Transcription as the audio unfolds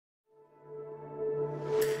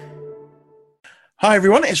Hi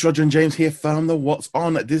everyone, it's Roger and James here from the What's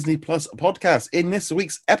on Disney Plus podcast. In this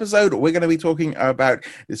week's episode, we're going to be talking about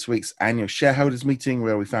this week's annual shareholders meeting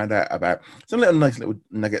where we found out about some nice little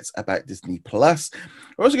nuggets about Disney Plus.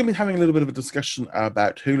 We're also going to be having a little bit of a discussion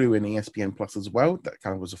about Hulu and ESPN Plus as well. That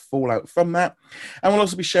kind of was a fallout from that. And we'll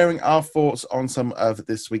also be sharing our thoughts on some of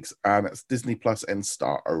this week's Disney Plus and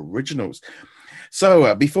Star Originals.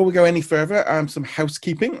 So before we go any further, some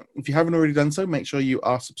housekeeping. If you haven't already done so, make sure you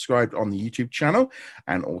are subscribed on the YouTube channel.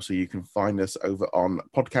 And also you can find us over on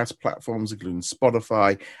podcast platforms, including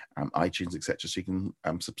Spotify, iTunes, etc. So you can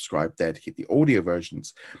subscribe there to get the audio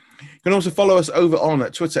versions. You can also follow us over on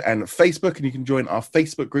Twitter and Facebook, and you can join our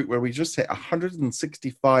Facebook group where we just hit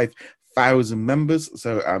 165,000 members.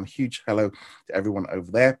 So huge hello to everyone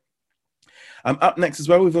over there. Up next as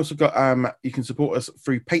well, we've also got, you can support us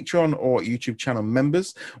through Patreon or YouTube channel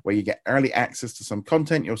members, where you get early access to some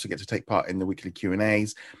content. You also get to take part in the weekly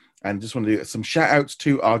Q&As. And just want to do some shout outs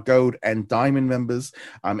to our Gold and Diamond members,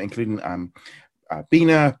 including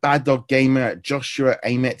Bina, Bad Dog Gamer, Joshua,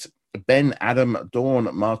 Amit, Ben, Adam, Dawn,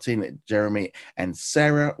 Martin, Jeremy, and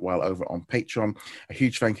Sarah, while over on Patreon. A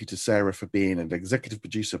huge thank you to Sarah for being an executive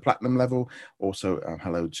producer platinum level. Also,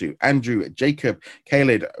 hello to Andrew, Jacob,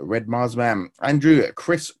 Caleb, Red Marsman, Andrew,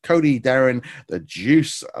 Chris, Cody, Darren, The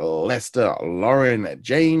Juice, Lester, Lauren,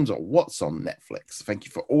 James, What's on Netflix. Thank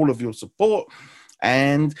you for all of your support,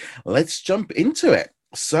 and let's jump into it.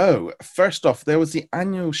 So first off, there was the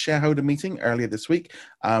annual shareholder meeting earlier this week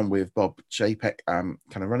with Bob Chapek kind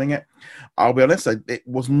of running it. I'll be honest, it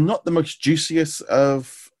was not the most juiciest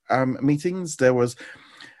of meetings. There was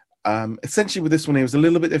essentially with this one, it was a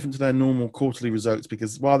little bit different to their normal quarterly results,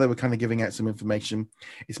 because while they were kind of giving out some information,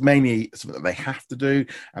 it's mainly something that they have to do,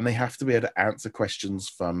 and they have to be able to answer questions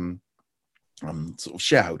from sort of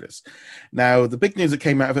shareholders. Now, the big news that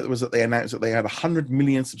came out of it was that they announced that they had 100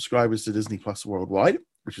 million subscribers to Disney Plus worldwide,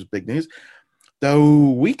 which was big news.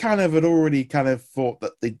 Though we kind of had already kind of thought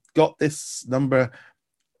that they got this number,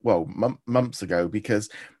 well, months ago,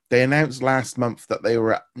 because they announced last month that they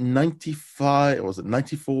were at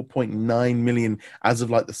 94.9 million as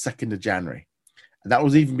of like the 2nd of January. And that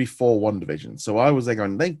was even before WandaVision. So I was there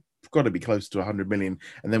going, they've got to be close to 100 million,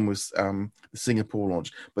 and then was the Singapore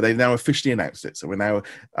launch, but they've now officially announced it, so we're now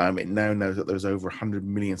it now knows that there's over 100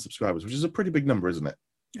 million subscribers, which is a pretty big number, isn't it?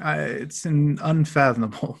 It's an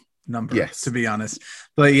unfathomable number, yes, to be honest,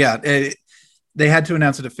 but yeah, they had to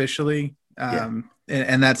announce it officially, and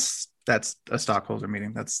that's a stockholder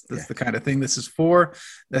meeting. That's the kind of thing this is for.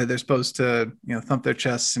 They're supposed to thump their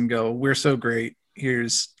chests and go, we're so great,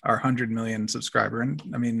 here's our 100 million subscriber. And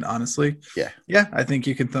I mean, honestly, I think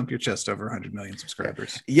you can thump your chest over 100 million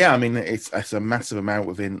subscribers. I mean, it's a massive amount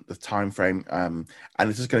within the time frame, and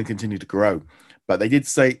it's just going to continue to grow. But they did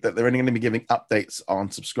say that they're only going to be giving updates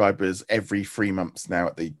on subscribers every 3 months now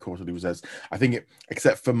at the quarterly results. I think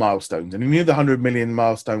except for milestones, and we knew the 100 million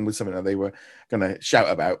milestone was something that they were going to shout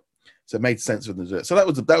about, so it made sense for them to do it. So that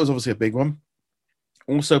was obviously a big one.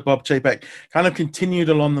 Also, Bob Chapek kind of continued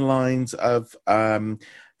along the lines of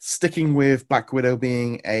sticking with Black Widow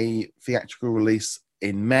being a theatrical release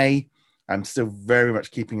in May. I'm still very much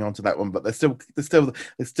keeping on to that one, but they still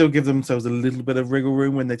give themselves a little bit of wriggle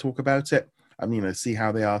room when they talk about it. See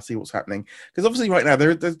how they are, see what's happening. Because obviously right now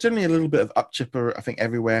there's generally a little bit of upchipper, I think,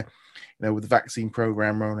 everywhere, with the vaccine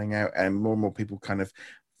program rolling out and more people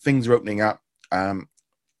things are opening up.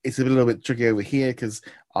 It's a little bit tricky over here because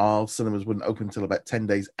our cinemas wouldn't open until about 10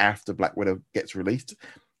 days after Black Widow gets released.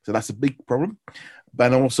 So that's a big problem.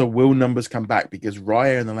 But also, will numbers come back? Because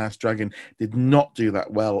Raya and the Last Dragon did not do that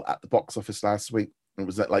well at the box office last week. It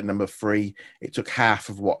was at like number 3. It took half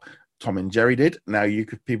of what Tom and Jerry did. Now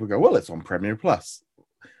people go, well, it's on Premiere Plus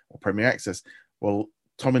or Premiere Access. Well,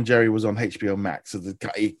 Tom and Jerry was on HBO Max, so and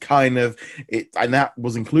that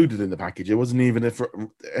was included in the package. It wasn't even if I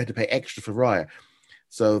had to pay extra for Raya.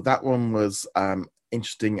 So that one was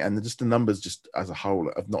interesting, and just the numbers just as a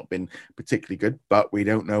whole have not been particularly good, but we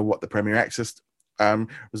don't know what the Premier Access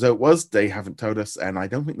result was. They haven't told us, and I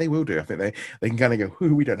don't think they will do. I think they can kind of go,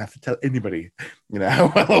 we don't have to tell anybody,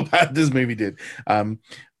 how well or bad this movie did. And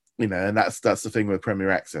that's the thing with Premier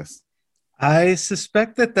Access. I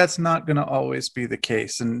suspect that that's not going to always be the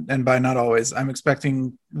case, and by not always, I'm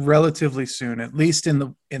expecting relatively soon, at least in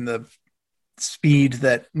the speed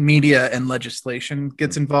that media and legislation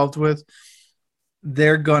gets involved with,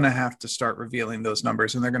 they're going to have to start revealing those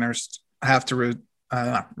numbers, and they're going to have to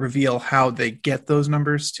reveal how they get those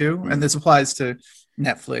numbers too. And this applies to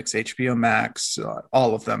Netflix, HBO Max,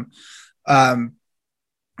 all of them,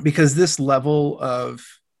 because this level of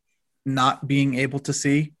not being able to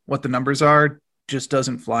see what the numbers are just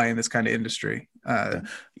doesn't fly in this kind of industry.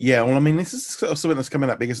 Yeah, well, I mean, this is sort of something that's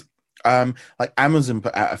coming up because like Amazon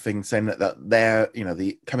put out a thing saying that their, you know,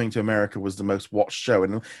 the Coming to America was the most watched show,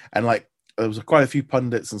 and like there was quite a few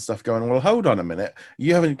pundits and stuff going, well, hold on a minute,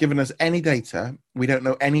 you haven't given us any data, we don't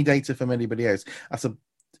know any data from anybody else. That's a,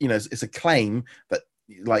 you know, it's a claim that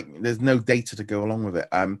like there's no data to go along with it.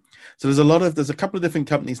 So there's a couple of different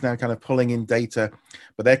companies now kind of pulling in data,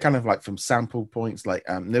 but they're kind of like from sample points, like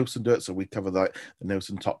Nielsen do it, so we cover the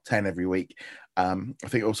Nielsen top 10 every week. I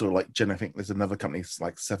think also like I think there's another company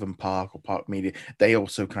like Seven Park or Park Media, they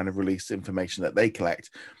also kind of release information that they collect,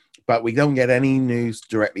 but we don't get any news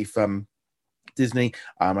directly from Disney.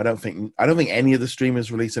 I don't think any of the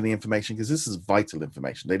streamers release any information because this is vital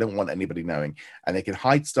information. They don't want anybody knowing, and they can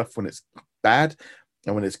hide stuff when it's bad,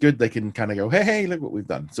 and when it's good, they can kind of go, hey, look what we've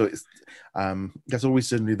done. So it's that's always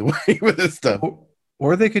certainly the way with this stuff.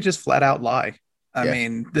 Or they could just flat out lie. I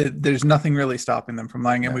mean, there's nothing really stopping them from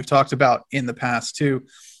lying. And we've talked about in the past too,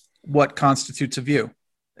 what constitutes a view.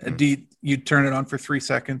 Do you turn it on for 3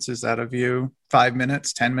 seconds? Is that a view? 5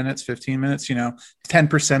 minutes, 10 minutes, 15 minutes,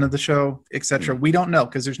 10% of the show, etc. We don't know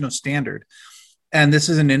because there's no standard. And this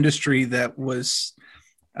is an industry that was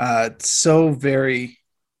so very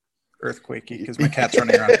earthquakey because my cat's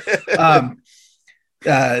running around.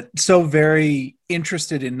 So very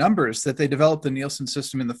interested in numbers that they developed the Nielsen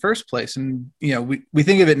system in the first place. And, we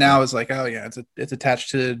think of it now as like, oh yeah, it's attached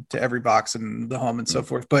to every box in the home and so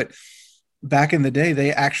forth. But back in the day,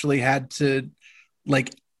 they actually had to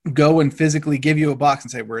like go and physically give you a box and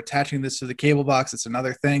say, we're attaching this to the cable box. It's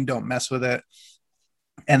another thing. Don't mess with it.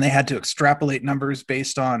 And they had to extrapolate numbers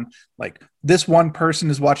based on like this one person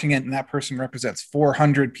is watching it and that person represents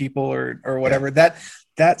 400 people or whatever.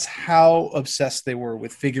 That's how obsessed they were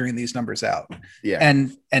with figuring these numbers out. Yeah.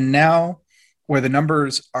 And now where the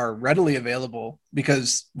numbers are readily available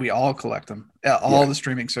because we all collect them, all the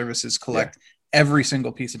streaming services collect every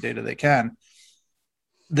single piece of data they can.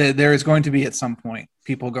 There is going to be at some point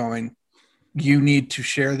people going, you need to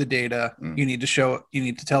share the data. You need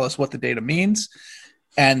to tell us what the data means.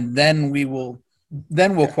 And then we'll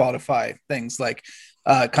quantify things like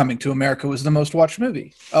Coming to America was the most watched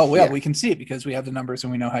movie. Oh, well, we can see it because we have the numbers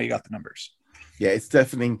and we know how you got the numbers. Yeah, it's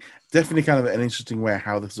definitely kind of an interesting way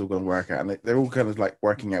how this is all going to work out. And they're all kind of like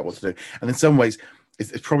working out what to do. And in some ways,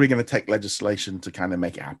 it's probably going to take legislation to kind of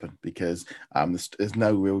make it happen because there's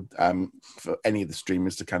no real for any of the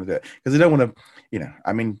streamers to kind of do it because they don't want to,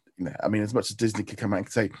 I mean, as much as Disney could come out and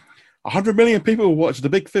say 100 million people watched The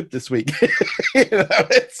Big Fib this week,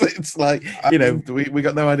 it's like we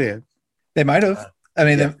got no idea. They might have. I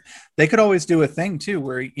mean, they could always do a thing too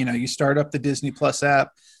where you start up the Disney Plus app,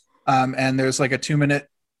 and there's like a 2-minute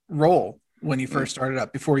roll when you first start it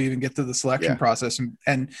up before you even get to the selection process.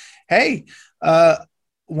 And hey,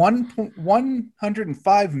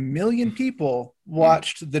 105 million people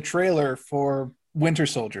watched the trailer for Winter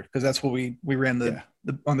Soldier because that's what we ran the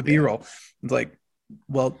on the B-roll. It's like,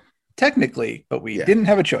 well, technically, but we didn't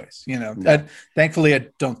have a choice. Thankfully, I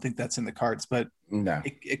don't think that's in the cards, but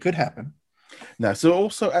it could happen. No. So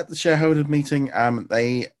also at the shareholder meeting,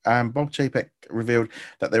 they Bob Chapek revealed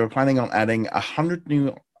that they were planning on adding 100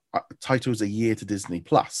 new titles a year to Disney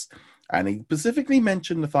Plus, and he specifically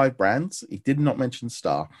mentioned the 5 brands. He did not mention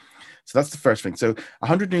Star. So that's the first thing. So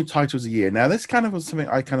 100 new titles a year. Now this kind of was something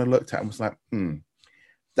I kind of looked at and was like,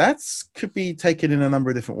 that's could be taken in a number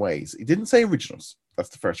of different ways. He didn't say originals. That's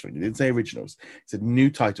the first thing. He didn't say originals. He said new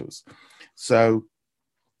titles. So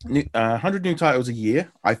 100 new titles a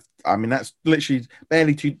year. I mean, that's literally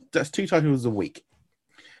barely 2 titles a week.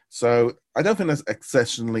 So I don't think that's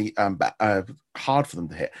exceptionally hard for them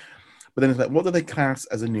to hit. But then it's like, what do they class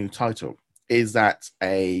as a new title? Is that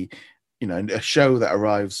a show that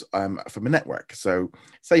arrives from a network? So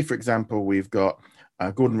say, for example, we've got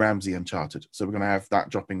Gordon Ramsay Uncharted. So we're going to have that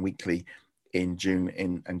dropping weekly in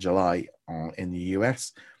June and July in the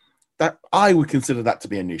US. That I would consider that to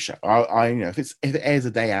be a new show. If it airs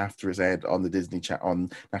a day after it's aired on the Disney on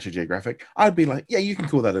National Geographic, I'd be like, yeah, you can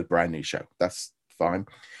call that a brand new show. That's fine.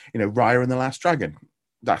 Raya and the Last Dragon,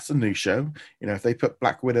 that's a new show. If they put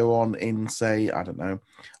Black Widow on in, say, I don't know,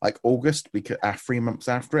 like August, because 3 months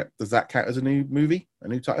after it, does that count as a new movie, a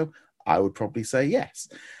new title? I would probably say yes.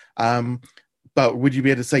 But would you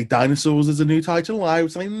be able to say Dinosaurs as a new title? I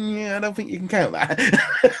would say, I don't think you can count that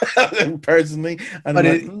personally.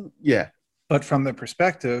 But from the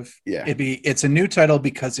perspective, it's a new title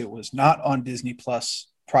because it was not on Disney Plus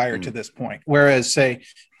prior to this point. Whereas, say,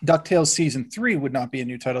 DuckTales season 3 would not be a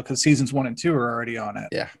new title because seasons 1 and 2 are already on it.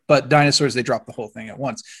 Yeah. But Dinosaurs, they dropped the whole thing at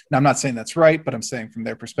once. Now, I'm not saying that's right, but I'm saying from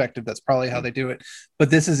their perspective, that's probably how they do it. But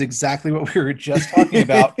this is exactly what we were just talking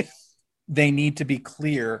about. they need to be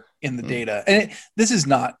clear in the data. And this is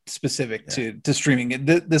not specific to streaming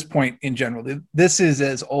at this point in general. This is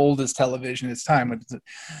as old as television. It's time.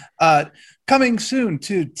 Coming soon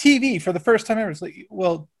to TV for the first time ever. It's like,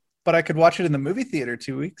 well, but I could watch it in the movie theater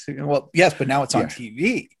 2 weeks ago. Well, yes, but now it's on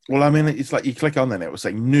TV. Well, I mean, it's like you click on then it will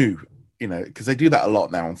say new, you know, because they do that a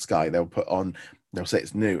lot now on Sky. They'll say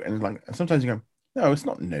it's new. And like sometimes you go, no, it's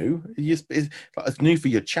not new. It's new for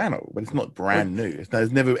your channel, but it's not brand new.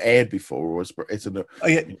 It's never aired before, or you've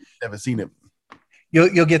never seen it.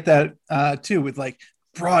 You'll get that too with like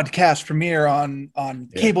broadcast premiere on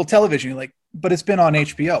cable television. You're like, but it's been on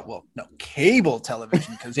HBO. Well, no, cable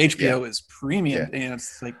television, because HBO is premium, and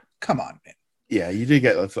it's like, come on, man. Yeah, you do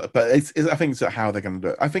get that, but I think it's how they're going to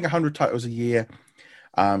do it. I think 100 titles a year,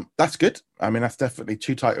 that's good. I mean, that's definitely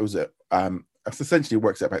 2 titles at that's essentially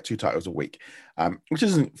works out about 2 titles a week, which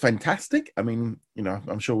isn't fantastic. I mean, you know,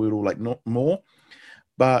 I'm sure we'd all like not more,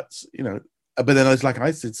 but you know, but then as like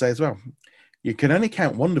I did say as well, you can only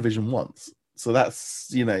count one division once. So that's,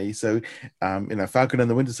 you know, so you know, Falcon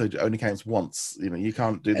and the Winter Soldier only counts once. You know, you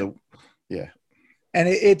can't do and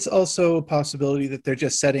it's also a possibility that they're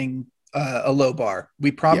just setting a low bar.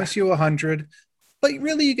 We promise you 100, but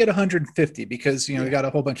really you get 150 because, you know, we got a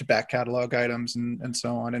whole bunch of back catalog items and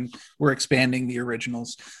so on, and we're expanding the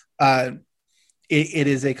originals. It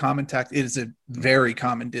is a common tactic. It is a very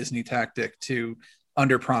common Disney tactic to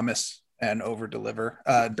under promise and over deliver.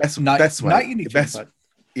 Best way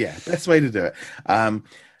to do it.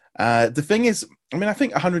 The thing is, I mean, I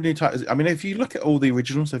think 100 new titles. I mean, if you look at all the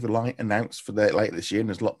originals they've announced for later this year, and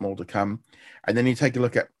there's a lot more to come, and then you take a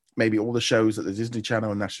look at maybe all the shows that the Disney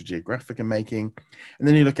Channel and National Geographic are making, and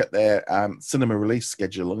then you look at their cinema release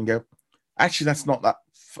schedule and go, actually, that's not that.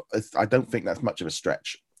 I don't think that's much of a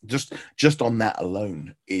stretch. Just on that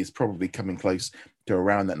alone is probably coming close to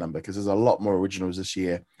around that number, because there's a lot more originals this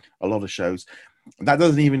year, a lot of shows. That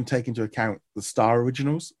doesn't even take into account the Star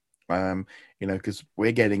originals, you know, because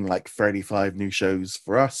we're getting like 35 new shows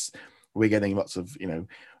for us. We're getting lots of, you know,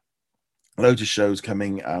 loads of shows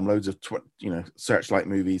coming, loads of Searchlight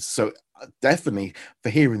movies. So definitely for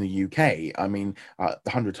here in the UK, I mean, the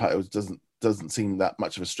 100 titles doesn't seem that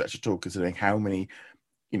much of a stretch at all, considering how many,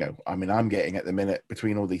 you know, I mean, I'm getting at the minute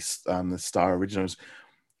between all these the Star originals,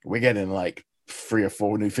 we're getting like 3 or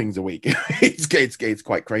 4 new things a week. it's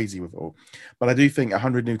quite crazy with all, but I do think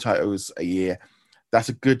 100 new titles a year, that's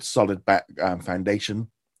a good solid back foundation.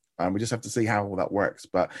 We just have to see how all that works,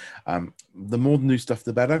 but the more new stuff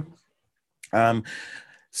the better.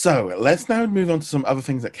 So let's now move on to some other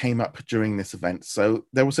things that came up during this event. So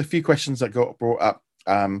there was a few questions that got brought up,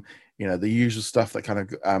 you know, the usual stuff that kind of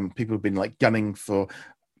people have been like gunning for,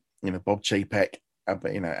 you know, Bob Chapek,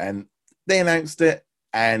 but, you know, and they announced it,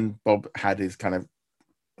 and Bob had his kind of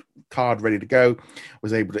card ready to go,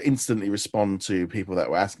 was able to instantly respond to people that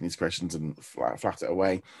were asking these questions and flat it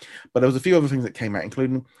away. But there was a few other things that came out,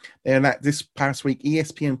 including this past week,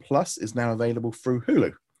 ESPN Plus is now available through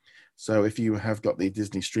Hulu. So if you have got the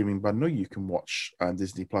Disney streaming bundle, you can watch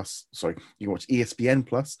Disney Plus. Sorry, you can watch ESPN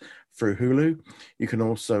Plus through Hulu. You can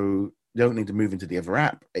also, you don't need to move into the other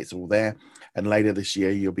app. It's all there. And later this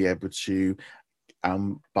year, you'll be able to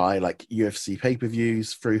buy like UFC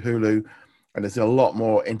pay-per-views through Hulu. And there's a lot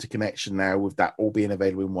more interconnection now with that all being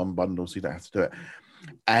available in one bundle, so you don't have to do it.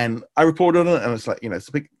 And I reported on it, and it's like, you know, it's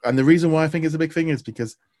a big. And the reason why I think it's a big thing is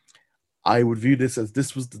because I would view this as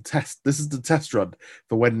this was the test. This is the test run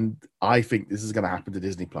for when I think this is going to happen to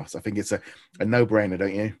Disney Plus. I think it's a no-brainer,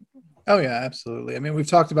 don't you? Oh yeah, absolutely. I mean, we've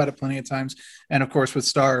talked about it plenty of times, and of course, with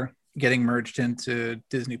Star getting merged into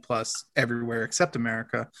Disney Plus everywhere except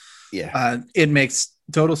America, it makes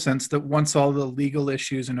total sense that once all the legal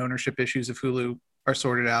issues and ownership issues of Hulu are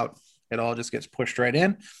sorted out, it all just gets pushed right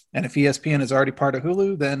in. And if ESPN is already part of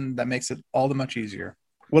Hulu, then that makes it all the much easier.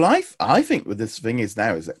 Well, I think what this thing is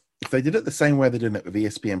now is that if they did it the same way they're doing it with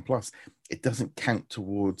ESPN Plus, it doesn't count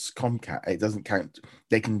towards Comcast. It doesn't count.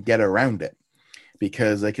 They can get around it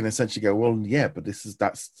because they can essentially go, well, yeah, but it's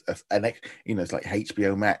like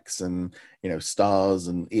HBO Max and, you know, Stars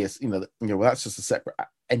and well, that's just a separate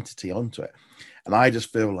entity onto it. And I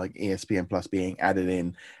just feel like ESPN Plus being added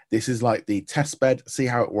in, this is like the test bed, see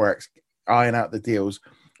how it works, iron out the deals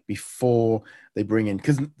before they bring in,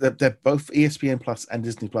 because they're both ESPN Plus and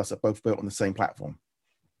Disney Plus are both built on the same platform.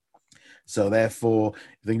 So therefore,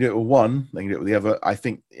 if they can do it with one, they can do it with the other. I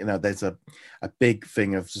think, you know, there's a big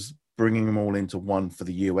thing of just bringing them all into one for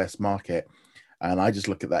the US market. And I just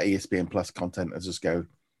look at that ESPN Plus content and just go,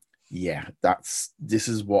 yeah, this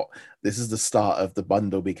is the start of the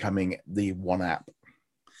bundle becoming the one app.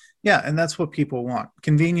 Yeah, and that's what people want.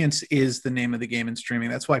 Convenience is the name of the game in streaming.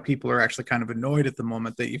 That's why people are actually kind of annoyed at the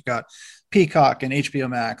moment that you've got Peacock and HBO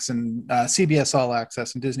Max and CBS All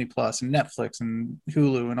Access and Disney Plus and Netflix and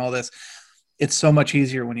Hulu and all this. It's so much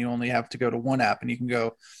easier when you only have to go to one app and you can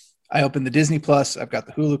go, I open the Disney Plus, I've got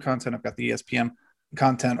the Hulu content, I've got the ESPN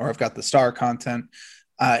content, or I've got the Star content.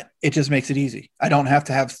 It just makes it easy. I don't have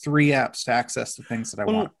to have three apps to access the things that I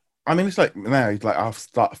want. I mean, it's like now, like I'll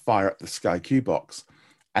fire up the Sky Q box,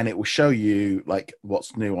 and it will show you like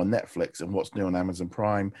what's new on Netflix and what's new on Amazon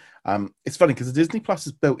Prime. It's funny because the Disney Plus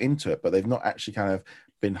is built into it, but they've not actually kind of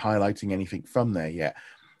been highlighting anything from there yet.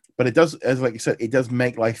 But it does, as like you said, it does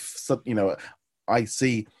make life. You know, I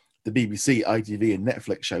see the BBC, ITV, and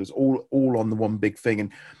Netflix shows all on the one big thing,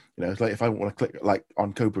 and you know, it's like if I want to click like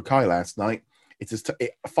on Cobra Kai last night,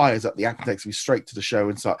 it fires up the app and takes me straight to the show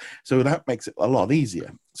and start. So that makes it a lot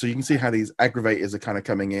easier. So you can see how these aggregators are kind of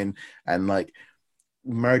coming in and like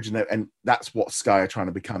merging it, and that's what Sky are trying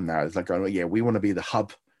to become now. It's like going, oh, yeah, we want to be the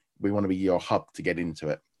hub. We want to be your hub to get into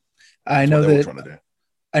it. I know that.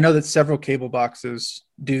 I know that several cable boxes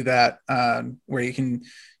do that, where you can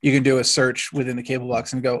do a search within the cable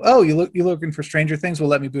box and go, oh, you're looking for Stranger Things? Well,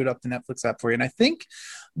 let me boot up the Netflix app for you. And I think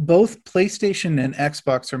both PlayStation and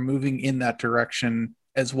Xbox are moving in that direction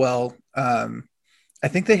as well. I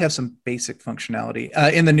think they have some basic functionality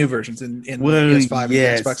in the new versions in the PS5 and the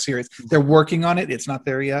Xbox Series. They're working on it. It's not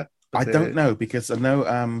there yet. I don't know, because I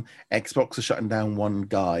know Xbox are shutting down One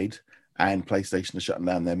Guide and PlayStation are shutting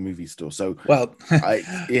down their movie store. So, well,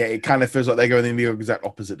 it kind of feels like they're going in the exact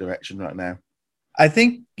opposite direction right now. I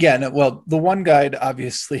think, the One Guide,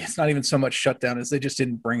 obviously, it's not even so much shut down as they just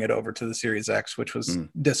didn't bring it over to the Series X, which was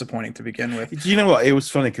disappointing to begin with. Do you know what? It was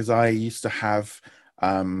funny because I used to have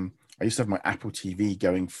my Apple TV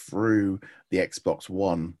going through the Xbox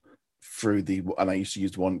One and I used to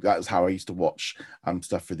use one. That was how I used to watch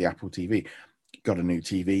stuff through the Apple TV. Got a new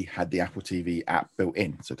TV, had the Apple TV app built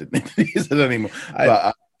in, so didn't need to use it anymore.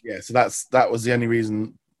 So that was the only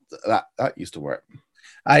reason that used to work.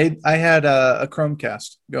 I had a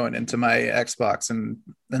Chromecast going into my Xbox, and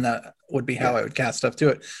that would be how I would cast stuff to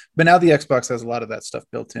it. But now the Xbox has a lot of that stuff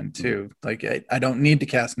built in too. Like I don't need to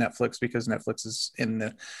cast Netflix because Netflix is in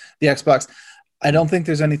the Xbox. I don't think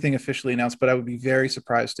there's anything officially announced, but I would be very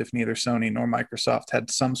surprised if neither Sony nor Microsoft had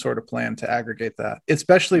some sort of plan to aggregate that,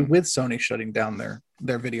 especially with Sony shutting down their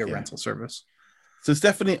video rental service. So it's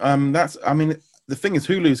definitely the thing is,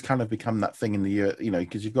 Hulu's kind of become that thing in the year, you know,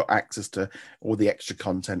 because you've got access to all the extra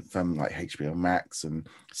content from like HBO Max and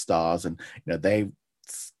Stars, and you know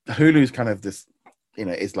Hulu's kind of this, you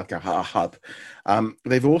know, is like a hub.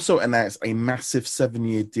 They've also announced a massive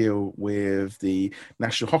 7-year deal with the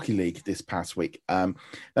National Hockey League this past week. And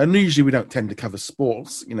usually we don't tend to cover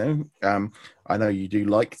sports, you know. I know you do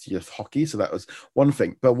like your hockey, so that was one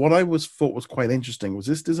thing. But what I thought was quite interesting was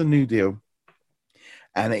there's a new deal,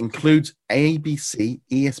 and it includes ABC,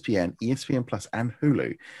 ESPN, ESPN Plus, and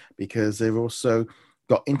Hulu, because they've also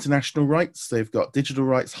got international rights, they've got digital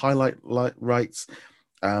rights, highlight rights,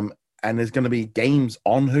 and there's going to be games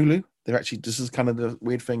on Hulu. This is kind of the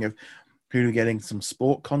weird thing of Hulu getting some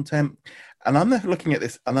sport content. And I'm there looking at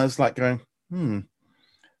this, and I was like going,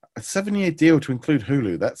 a 7-year deal to include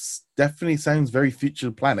Hulu. That's definitely sounds very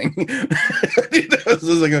future planning.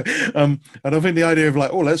 I don't think the idea of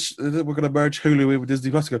like, we're going to merge Hulu with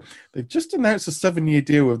Disney Plus. They've just announced a 7-year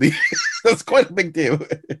deal with the. That's quite a big deal.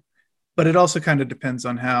 But it also kind of depends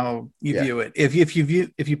on how you view it. If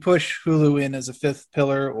you push Hulu in as a fifth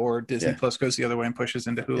pillar, or Disney Plus goes the other way and pushes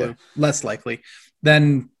into Hulu, less likely,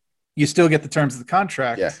 then you still get the terms of the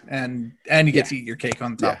contract, and you get to eat your cake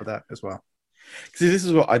on top of that as well. See, this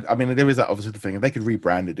is what I mean. There is that obviously the thing, and they could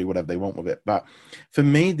rebrand it, do whatever they want with it. But for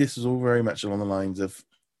me, this is all very much along the lines of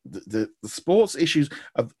the sports issues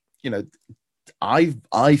of, you know,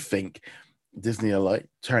 I think Disney are like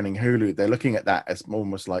turning Hulu. They're looking at that as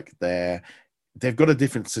almost like they've got a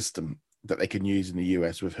different system that they can use in the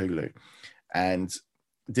US with Hulu, and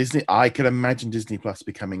Disney. I could imagine Disney Plus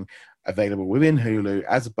becoming available within Hulu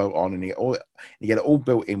as a bolt-on, and you get it all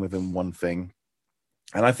built in within one thing.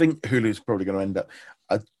 And I think Hulu's probably going to end up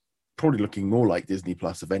probably looking more like Disney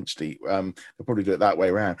Plus eventually. They'll probably do it that way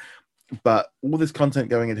around. But all this content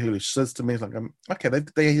going into Hulu says to me, like, okay,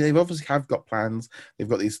 they've obviously have got plans. They've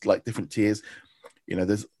got these like different tiers. You know,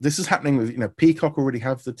 this is happening with, you know, Peacock already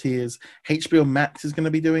have the tiers. HBO Max is going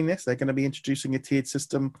to be doing this. They're going to be introducing a tiered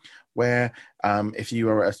system where if you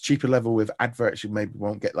are at a cheaper level with adverts, you maybe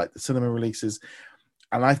won't get like the cinema releases.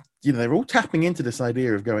 And they're all tapping into this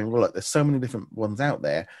idea of going, well, look, there's so many different ones out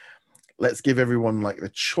there. Let's give everyone like the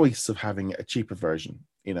choice of having a cheaper version.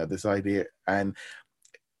 You know, this idea. And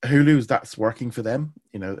Hulu's that's working for them,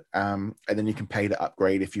 and then you can pay to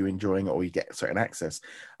upgrade if you're enjoying it or you get certain access.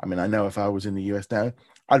 I mean, I know if I was in the US now,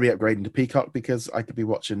 I'd be upgrading to Peacock because I could be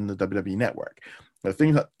watching the WWE Network. The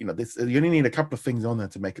things that this, you only need a couple of things on there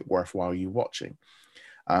to make it worthwhile you watching.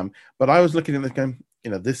 But I was looking at this going,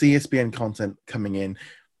 this ESPN content coming in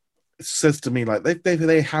says to me like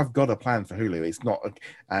they have got a plan for Hulu. It's not,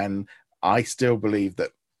 and I still believe that.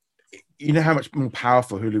 You know how much more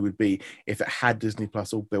powerful Hulu would be if it had Disney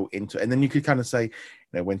Plus all built into it. And then you could kind of say,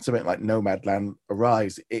 when something like Nomadland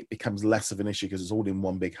arrives, it becomes less of an issue because it's all in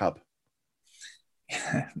one big hub.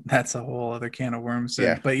 That's a whole other can of worms.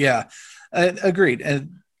 Yeah. But yeah, agreed.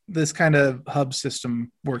 This kind of hub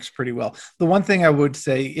system works pretty well. The one thing I would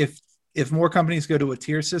say, if more companies go to a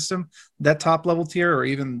tier system, that top level tier or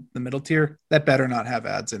even the middle tier, that better not have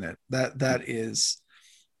ads in it. That is,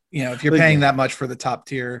 if you're paying that much for the top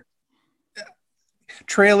tier,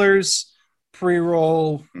 trailers,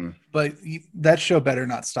 pre-roll, but that show better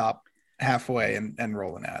not stop halfway and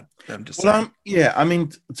roll an ad. I'm just saying. I mean,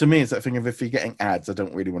 to me, it's that thing of if you're getting ads, I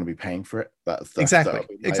don't really want to be paying for it. Exactly.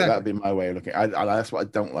 That'd be my way of looking. That's what I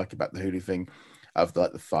don't like about the Hulu thing, of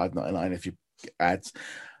like the $5.99 if you get ads.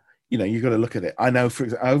 You got to look at it. I know, for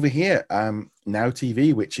example, over here, Now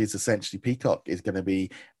TV, which is essentially Peacock, is going to be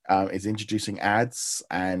is introducing ads,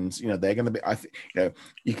 and they're going to be. I think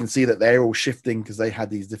you can see that they're all shifting because they had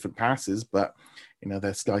these different passes, but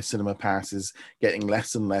their Sky Cinema pass is getting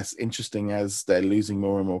less and less interesting as they're losing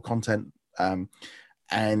more and more content. And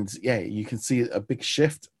yeah, you can see a big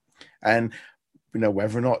shift, and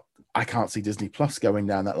whether or not I can't see Disney Plus going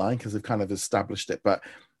down that line because they've kind of established it, but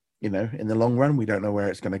in the long run, we don't know where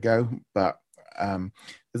it's going to go. But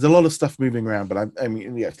there's a lot of stuff moving around. But I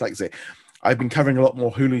mean, yeah, like I say, I've been covering a lot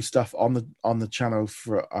more Hulu stuff on the channel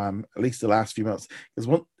for at least the last few months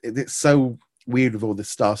because it's so weird with all this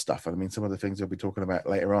Star stuff. I mean, some of the things we'll be talking about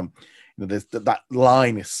later on. There's that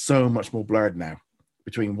line is so much more blurred now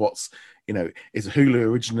between what's is a Hulu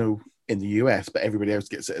original in the US, but everybody else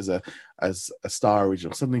gets it as a Star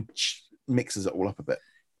original. Suddenly mixes it all up a bit.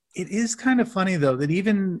 It is kind of funny though that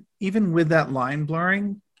even with that line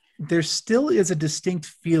blurring, there still is a distinct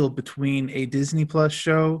feel between a Disney Plus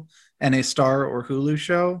show and a Star or Hulu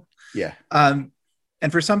show. Yeah.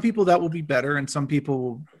 And for some people that will be better, and some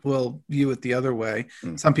people will view it the other way.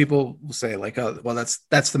 Some people will say like, "Oh, well,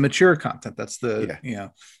 that's the mature content. That's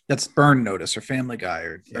that's Burn Notice or Family Guy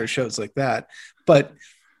or shows like that." But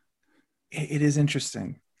it is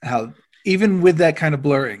interesting how even with that kind of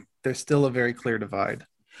blurring, there's still a very clear divide.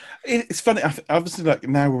 It's funny. Obviously, like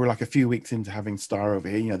now we're like a few weeks into having Star over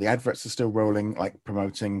here. The adverts are still rolling, like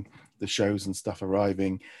promoting the shows and stuff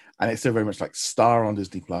arriving, and it's still very much like Star on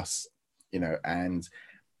Disney Plus. And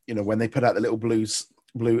when they put out the little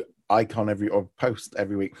blue icon post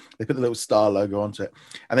every week, they put the little Star logo onto it,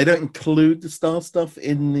 and they don't include the Star stuff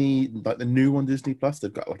in the new one Disney Plus.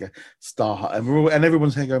 They've got like a Star Hut, and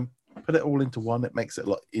everyone's here going, put it all into one. It makes it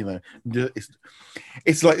like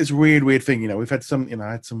it's like this weird thing. We've had some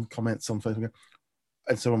I had some comments on Facebook,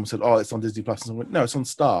 and someone said, "Oh, it's on Disney Plus," and someone went, "No, it's on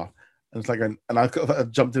Star." And it's like, and I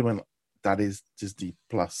jumped in and went, "That is Disney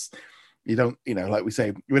Plus." You don't, like we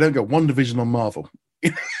say, we don't go one division on Marvel.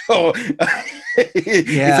 It's a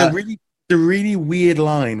really weird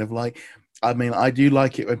line of like. I mean, I do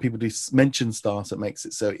like it when people do mention Star, so it makes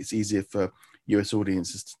it so it's easier for US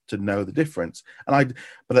audiences to know the difference. But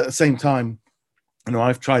at the same time,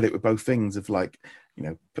 I've tried it with both things of like,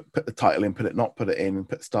 put the title in, not put it in, and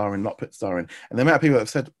put Star in, not put Star in. And the amount of people that have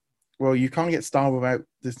said, well, you can't get Star without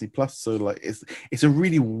Disney Plus. So like, it's a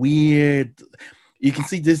really weird. You can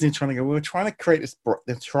see Disney trying to go, we're trying to create this.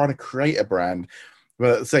 They're trying to create a brand,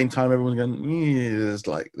 but at the same time, everyone's going, yeah, it's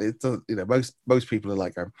like most people are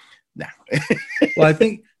like, no. Well, I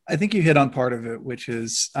think you hit on part of it, which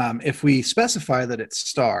is if we specify that it's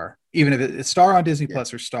Star, even if it's Star on Disney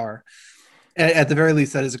Plus or Star, at the very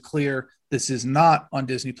least, that is a clear. This is not on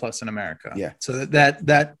Disney Plus in America. Yeah. So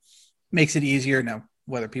that makes it easier now.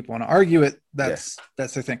 Whether people want to argue it, that's their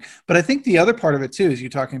thing. But I think the other part of it too is you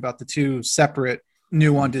talking about the two separate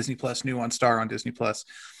new on Disney Plus, new on Star on Disney Plus.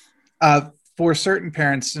 For certain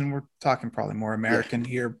parents, and we're talking probably more American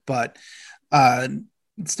here, but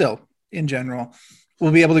still in general,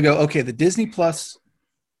 we'll be able to go, okay, the Disney Plus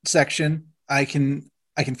section, I can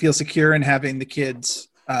feel secure in having the kids,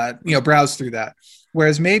 browse through that.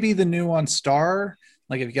 Whereas maybe the new on Star,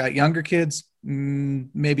 like if you got younger kids,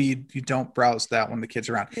 maybe you don't browse that when the kids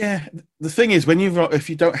are around. Yeah, the thing is, if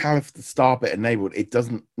you don't have the Star bit enabled,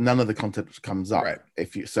 none of the content comes up. Right.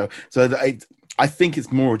 I think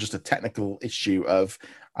it's more just a technical issue of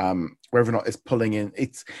whether or not it's pulling in.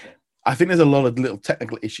 I think there's a lot of little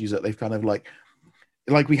technical issues that they've kind of like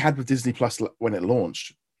like we had with Disney Plus when it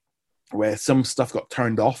launched, where some stuff got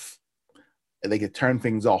turned off. They could turn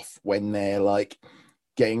things off when they're like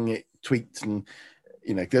getting it tweaked, and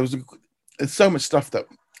there's so much stuff that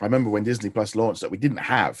I remember when Disney Plus launched that we didn't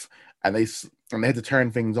have, and they had to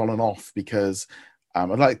turn things on and off because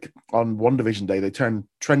like on WandaVision Day they turned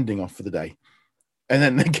trending off for the day, and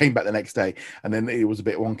then they came back the next day, and then it was a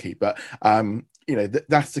bit wonky. But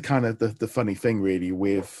that's the kind of the funny thing really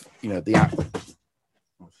with the app.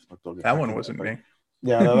 That one wasn't me.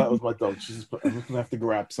 Yeah, no, that was my dog. I'm gonna have to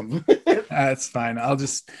grab something. That's fine. I'll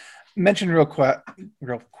just mention real quick.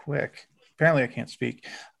 Apparently, I can't speak.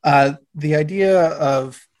 The idea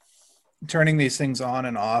of turning these things on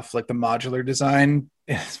and off, like the modular design,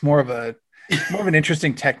 is more of an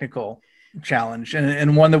interesting technical challenge,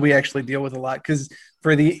 and one that we actually deal with a lot. Because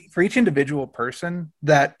for each individual person,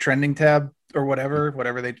 that trending tab or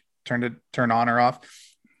whatever they turn on or off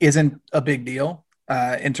isn't a big deal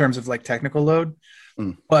in terms of like technical load.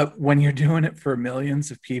 But when you're doing it for millions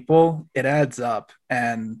of people, it adds up,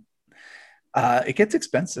 and it gets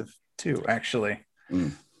expensive too, actually.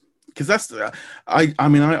 Because that's I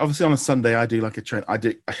obviously on a Sunday I do like a trend. I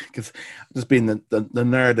do because just being the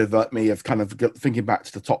nerd of me of kind of thinking back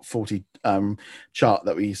to the top 40 chart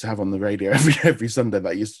that we used to have on the radio every Sunday. That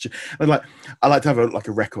I used to, I like to have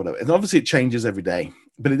a record of it, and obviously it changes every day.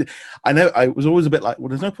 But I know I was always a bit like, well,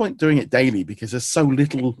 there's no point doing it daily because there's so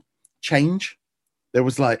little change. There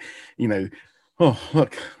was like, oh,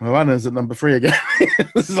 look, Moana's at number 3 again.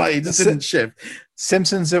 It's like it just didn't shift.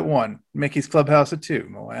 Simpsons at 1, Mickey's Clubhouse at 2,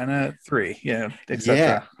 Moana at 3,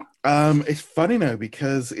 etc. Yeah. It's funny now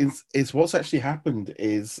because it's what's actually happened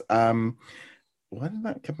is why did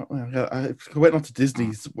that come up? I went on to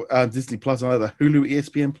Disney Plus, either Hulu,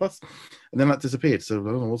 ESPN Plus, and then that disappeared. So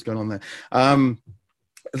I don't know what's going on there.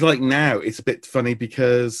 It's like now it's a bit funny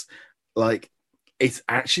because like it's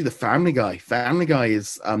actually the Family Guy. Family Guy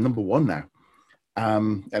is number 1 now.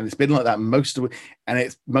 And it's been like that most of it. And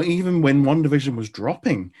it's even when WandaVision was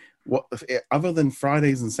dropping, other than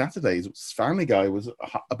Fridays and Saturdays, Family Guy was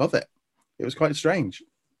above it. It was quite strange.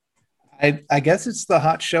 I guess it's the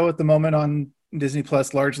hot show at the moment on Disney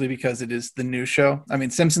Plus, largely because it is the new show. I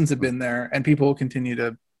mean, Simpsons have been there, and people will continue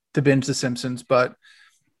to binge The Simpsons, but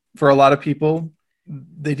for a lot of people,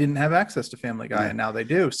 they didn't have access to Family Guy, and now they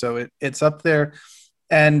do. So it's up there.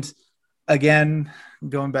 And again,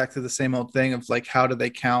 going back to the same old thing of like, how do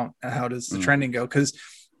they count? How does the trending go? Because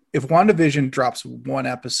if WandaVision drops 1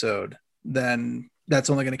 episode, then that's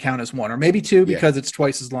only going to count as 1 or maybe 2 because it's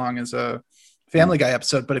twice as long as a Family Guy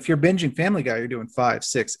episode. But if you're binging Family Guy, you're doing 5,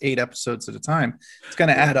 6, 8 episodes at a time. It's going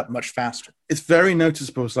to add up much faster. It's very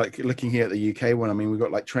noticeable. It's like looking here at the UK one. I mean, we've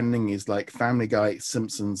got like trending is like Family Guy,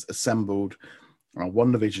 Simpsons, Assembled,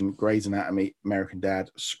 WandaVision, Grey's Anatomy, American Dad,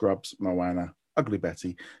 Scrubs, Moana, Ugly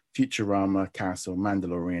Betty, Futurama, Castle,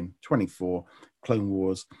 Mandalorian, 24, Clone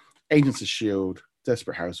Wars, Agents of S.H.I.E.L.D.,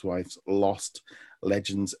 Desperate Housewives, Lost,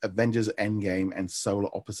 Legends, Avengers Endgame, and Solar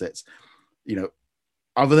Opposites.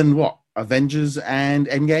 Other than what? Avengers Endgame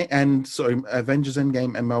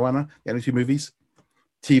and Moana, the only 2 movies.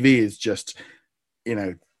 TV is just,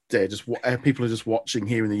 they're just people are just watching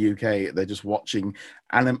here in the UK. They're just watching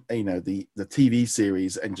the TV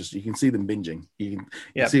series, and just you can see them binging. You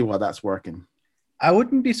can see why that's working. I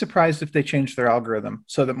wouldn't be surprised if they changed their algorithm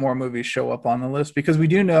so that more movies show up on the list, because we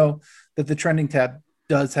do know that the trending tab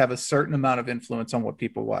does have a certain amount of influence on what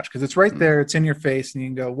people watch, because it's right there, it's in your face, and you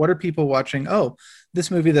can go, what are people watching? Oh,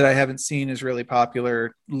 this movie that I haven't seen is really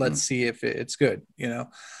popular. Let's see if it's good,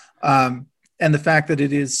 and the fact that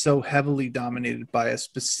it is so heavily dominated by a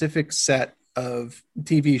specific set of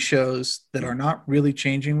TV shows that are not really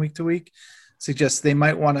changing week to week suggests they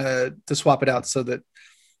might want to swap it out so that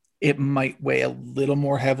it might weigh a little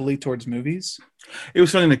more heavily towards movies. It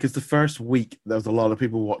was funny because the first week there was a lot of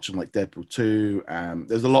people watching like Deadpool 2.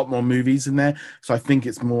 There's a lot more movies in there. So I think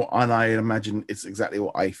it's more, and I imagine it's exactly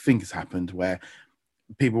what I think has happened, where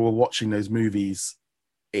people were watching those movies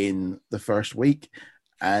in the first week,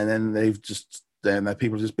 and then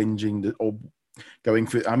people just binging or going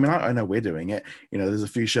through. I mean, I know we're doing it. There's a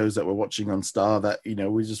few shows that we're watching on Star that,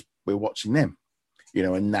 we're watching them.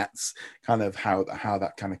 And that's kind of how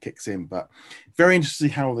that kind of kicks in. But very interesting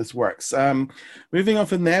how this works. Moving on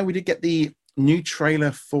from there, we did get the new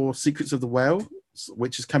trailer for Secrets of the Whale,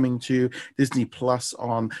 which is coming to Disney Plus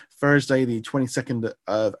on Thursday, the 22nd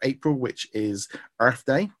of April, which is Earth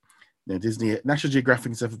Day. Disney, National Geographic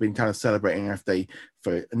and stuff have been kind of celebrating Earth Day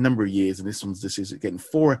for a number of years, and this is getting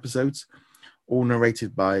 4 episodes, all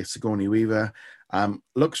narrated by Sigourney Weaver.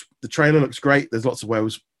 The trailer looks great. There's lots of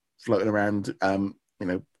whales floating around,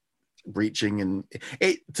 breaching, and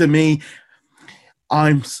it, to me,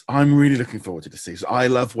 I'm really looking forward to the season. I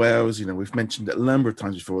love whales. You know, we've mentioned it a number of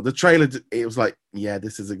times before. The trailer, it was like, yeah,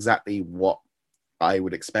 this is exactly what I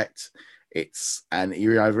would expect. And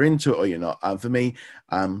you're either into it or you're not. For me,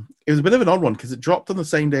 it was a bit of an odd one because it dropped on the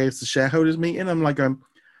same day as the shareholders meeting. I'm like,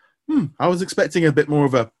 I was expecting a bit more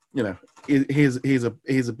of a, you know, here's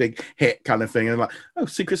a big hit kind of thing. And I'm like, oh,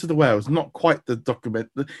 Secrets of the Whales, not quite the document,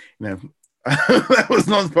 you know. That was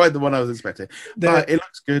not quite the one I was expecting, but it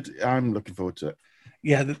looks good. I'm looking forward to it.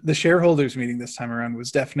 Yeah, the shareholders meeting this time around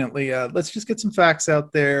was definitely let's just get some facts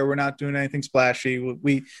out there. We're not doing anything splashy.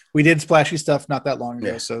 We did splashy stuff not that long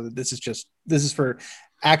ago, so this is for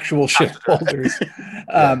actual shareholders.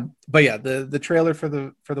 But yeah, the trailer for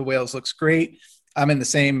the whales looks great. I'm in the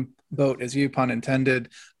same boat as you, pun intended,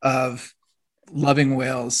 of loving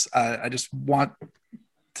whales. I just want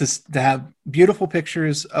to have beautiful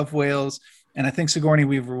pictures of whales, and I think Sigourney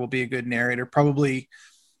Weaver will be a good narrator. Probably.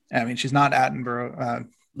 I mean, she's not Attenborough.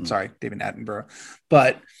 Sorry, David Attenborough.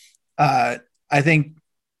 But I think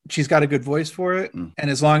she's got a good voice for it. And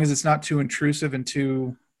as long as it's not too intrusive and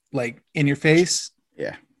too like in your face,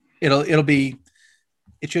 it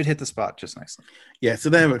should hit the spot just nicely. Yeah, so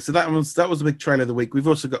there. So that was a big trailer of the week. We've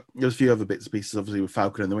also got there's a few other bits and pieces, obviously, with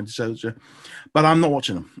Falcon and the Winter Soldier, but I'm not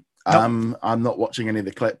watching them. Nope. I'm not watching any of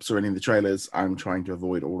the clips or any of the trailers. I'm trying to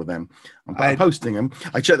avoid all of them. I'm posting them.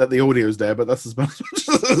 I checked that the audio is there, but that's as much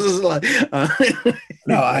as like.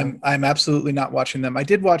 No, I'm absolutely not watching them. I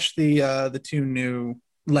did watch the two new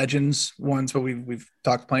Legends ones, but we've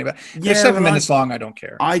talked plenty about. They're 7 minutes long. I don't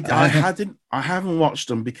care. I haven't watched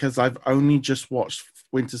them because I've only just watched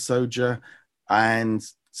Winter Soldier and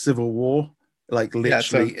Civil War, like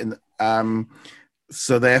literally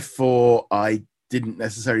so therefore I didn't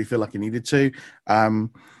necessarily feel like I needed to.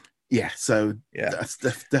 That's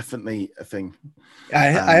definitely a thing. I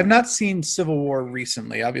have not seen Civil War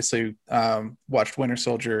recently. Obviously, watched Winter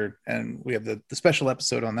Soldier, and we have the special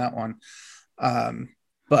episode on that one.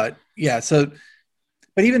 But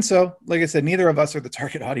even so, like I said, neither of us are the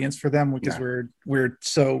target audience for them because we're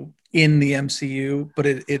so in the MCU.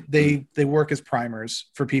 But they work as primers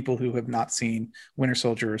for people who have not seen Winter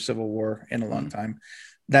Soldier or Civil War in a long time.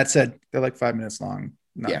 That said, they're like 5 minutes long.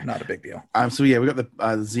 Not a big deal. We got the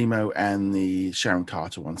Zemo and the Sharon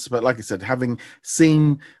Carter ones. But like I said, having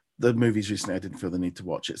seen the movies recently, I didn't feel the need to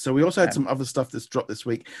watch it. So we also had some other stuff that's dropped this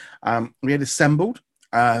week. We had Assembled,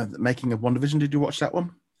 making of WandaVision. Did you watch that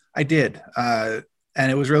one? I did. And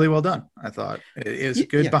it was really well done, I thought. It was a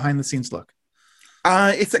good behind the scenes look.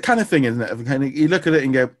 It's that kind of thing, isn't it? Kind of, you look at it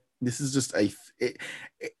and go, this is just and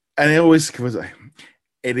it always was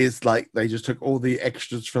it is like they just took all the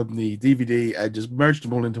extras from the DVD and just merged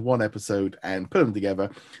them all into one episode and put them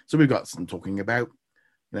together. So we've got some talking about,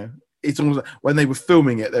 it's almost like when they were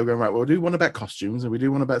filming it, they were going, right, well, we do one about costumes and we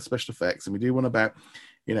do one about special effects and we do one about,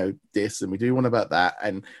 this and we do one about that.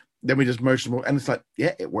 And then we just merged them all. And it's like,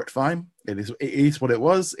 yeah, it worked fine. It is what it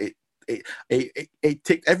was. It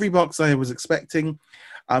ticked every box I was expecting.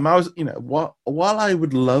 I was, while I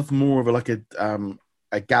would love more of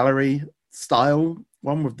a gallery style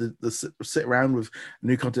one with the sit around with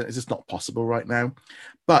new content, it's just not possible right now.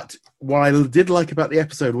 But what I did like about the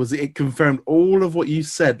episode was it confirmed all of what you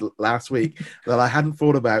said last week that I hadn't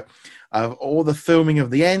thought about, of all the filming of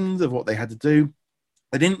the end, of what they had to do.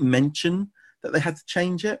 They didn't mention that they had to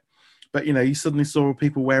change it, but you suddenly saw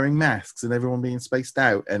people wearing masks and everyone being spaced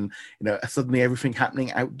out, and suddenly everything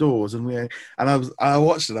happening outdoors. And I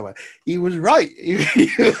watched it. I went, he was right.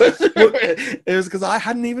 It was because I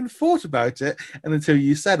hadn't even thought about it, and until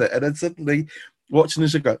you said it, and then suddenly watching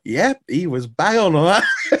this, I go, yeah, he was bang on that.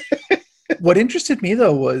 What interested me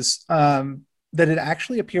though was that it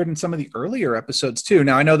actually appeared in some of the earlier episodes too.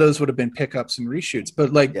 Now I know those would have been pickups and reshoots,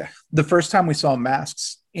 but the first time we saw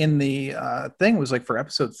masks in the thing was like for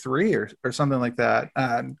episode 3 or something like that.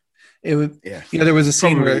 It was there was a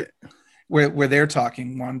scene where they're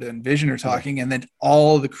talking, Wanda and Vision are talking, and then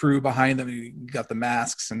all the crew behind them, you got the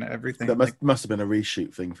masks and everything. That must have been a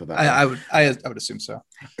reshoot thing for that. I would assume so.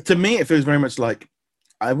 To me, it feels very much like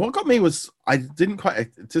what got me was I didn't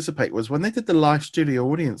quite anticipate was when they did the live studio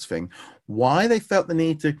audience thing, why they felt the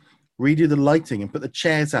need to redo the lighting and put the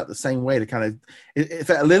chairs out the same way to kind of it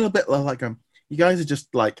felt a little bit like you guys are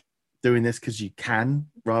just like doing this because you can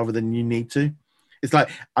rather than you need to. It's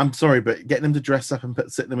like, I'm sorry, but getting them to dress up and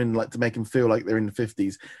sitting them in to make them feel like they're in the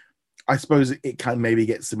 50s, I suppose it can maybe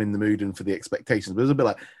gets them in the mood and for the expectations. But it was a bit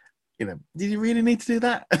like, did you really need to do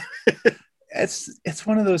that? It's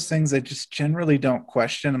one of those things I just generally don't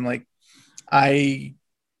question. I'm like, I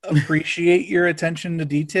appreciate your attention to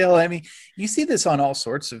detail. I mean, you see this on all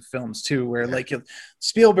sorts of films too, where Yeah. like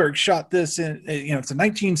Spielberg shot this in, it's a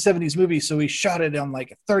 1970s movie, so he shot it on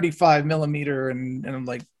like a 35 millimeter, and I'm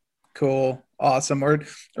like, cool, awesome. Or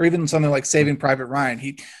even something like Saving Private Ryan.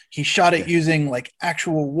 He shot it Yeah. using like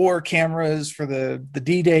actual war cameras for the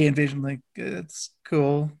D-Day invasion. Like, it's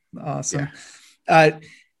cool, awesome.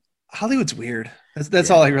 Hollywood's weird. That's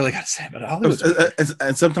Yeah. all I really got to say about it. Hollywood's weird.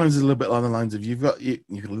 And sometimes it's a little bit along the lines of you've got a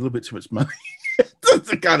little bit too much money.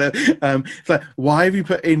 To kind of it's like, why have you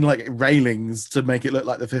put in like railings to make it look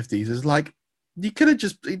like the 50s? It's like you could have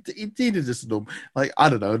just it needed just normal. Like, I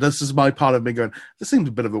don't know. That's just my part of me going, this seems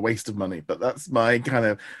a bit of a waste of money, but that's my kind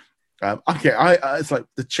of okay. I it's like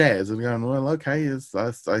the chairs and going, well, okay,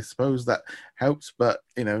 I suppose that helps, but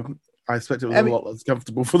I expect it was a lot less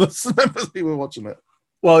comfortable for the members who were watching it.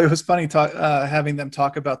 Well, it was funny having them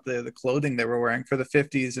talk about the clothing they were wearing for the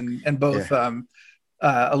 50s, and both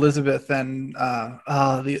Elizabeth and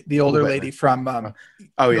the older lady from no,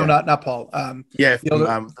 not Paul, from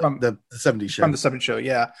the 70s show, from the 70s show,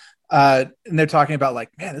 and they're talking about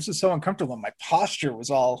like, man, this is so uncomfortable. My posture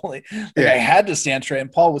was all like I had to stand straight,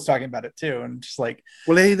 and Paul was talking about it too, and just like,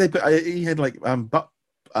 well, he had like butt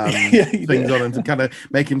things on him to kind of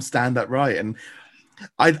make him stand up right, and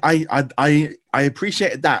I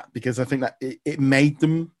appreciated that because I think that it made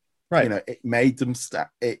them right. It made them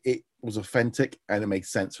it was authentic and it made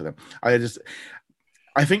sense for them. I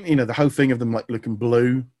think the whole thing of them like looking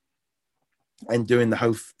blue and doing the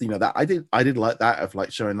whole that I did like that of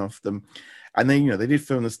like showing off them, and then they did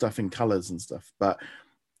film the stuff in colors and stuff. But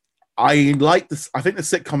I like this. I think the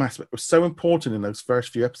sitcom aspect was so important in those first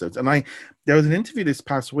few episodes. And there was an interview this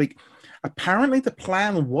past week. Apparently, the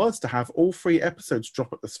plan was to have all 3 episodes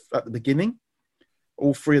drop at the beginning,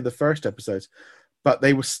 all 3 of the first episodes, but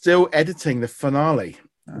they were still editing the finale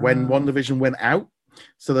when WandaVision went out.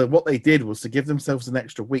 So that what they did was to give themselves an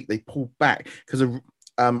extra week. They pulled back because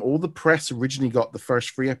all the press originally got the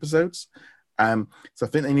first 3 episodes. So I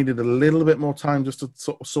think they needed a little bit more time just to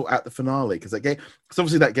sort out the finale because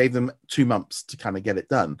obviously that gave them 2 months to kind of get it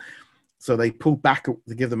done. So they pulled back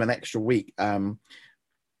to give them an extra week.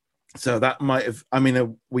 So that might have,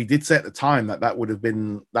 we did say at the time that would have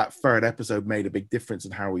been, that 3rd episode made a big difference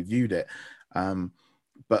in how we viewed it.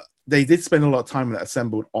 But they did spend a lot of time that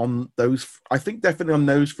assembled on those, I think definitely on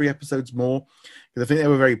those 3 episodes more, because I think they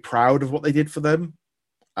were very proud of what they did for them,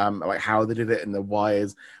 like how they did it and the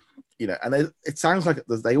wires, and it sounds like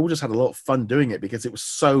they all just had a lot of fun doing it because it was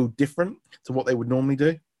so different to what they would normally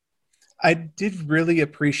do. I did really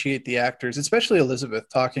appreciate the actors, especially Elizabeth,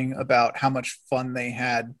 talking about how much fun they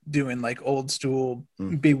had doing like old school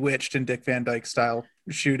Bewitched and Dick Van Dyke style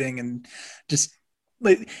shooting, and just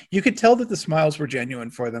like you could tell that the smiles were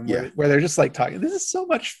genuine for them, where they're just like talking, this is so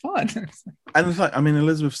much fun. And it's like,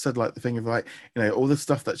 Elizabeth said like the thing of like, all the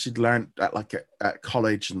stuff that she'd learned at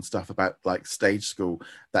college and stuff about like stage school,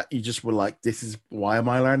 that you just were like, this is, why am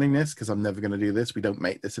I learning this? Because I'm never going to do this. We don't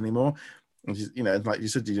make this anymore. And she's, like you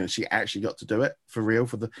said, she actually got to do it for real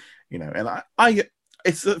for the, and I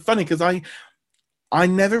it's funny because I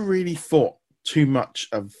never really thought too much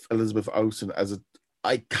of Elizabeth Olsen as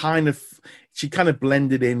she kind of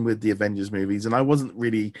blended in with the Avengers movies, and I wasn't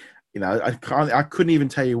really, I couldn't even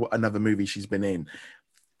tell you what another movie she's been in.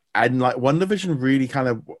 And like WandaVision really kind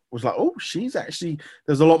of was like, oh, she's actually,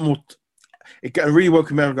 there's a lot more. It really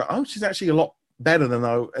woke me up and go, oh, she's actually a lot better than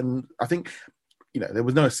and I think, there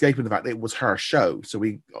was no escaping the fact that it was her show, so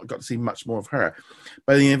we got to see much more of her.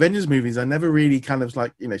 But in the Avengers movies, I never really kind of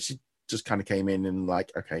like, she just kind of came in and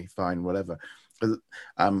like, okay, fine, whatever.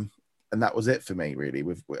 And that was it for me, really.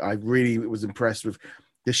 I really was impressed with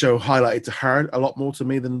the show, highlighted to her a lot more to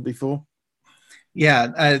me than before.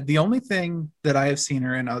 Yeah, the only thing that I have seen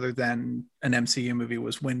her in other than an MCU movie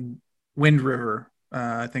was Wind River,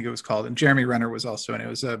 I think it was called, and Jeremy Renner was also in it. It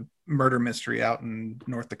was a murder mystery out in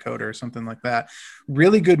North Dakota or something like that.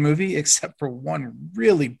 Really good movie, except for one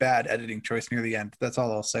really bad editing choice near the end. That's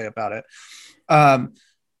all I'll say about it.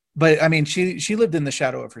 But she lived in the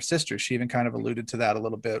shadow of her sister. She even kind of alluded to that a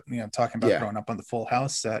little bit, talking about growing up on the Full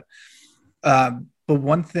House set. But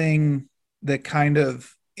one thing that kind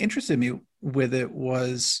of interested me with it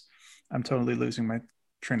was, I'm totally losing my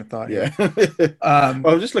train of thought here. Well,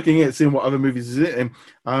 I'm just looking at seeing what other movies is it in.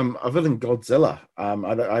 Other than Godzilla, I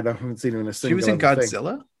haven't seen her in a single. She was in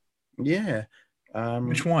Godzilla. Thing. Yeah.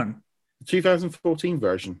 Which one? The 2014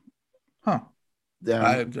 version. Huh.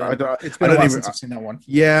 It's been a while since I've seen that one.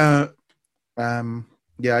 Yeah. I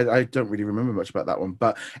don't really remember much about that one,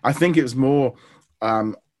 but I think it was more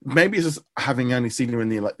maybe it's just having only seen her in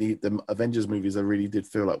the Avengers movies. I really did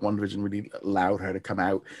feel like WandaVision really allowed her to come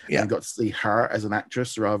out Yeah. and got to see her as an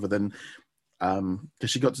actress rather than because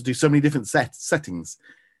she got to do so many different settings.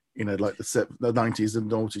 Like the 90s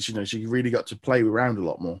and noughties. She really got to play around a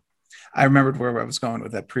lot more. I remembered where I was going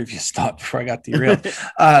with that previous thought before I got derailed.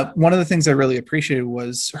 One of the things I really appreciated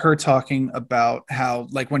was her talking about how,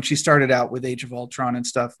 like, when she started out with Age of Ultron and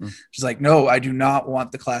stuff, she's like, no, I do not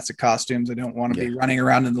want the classic costumes. I don't want to be running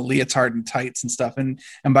around in the leotard and tights and stuff. And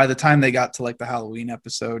by the time they got to like the Halloween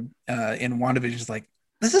episode in WandaVision, she's like,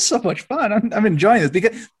 this is so much fun. I'm enjoying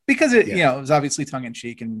this because it, it was obviously tongue in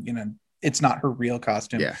cheek and, it's not her real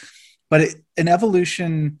costume. Yeah. But an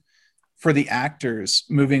evolution for the actors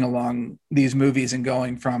moving along these movies and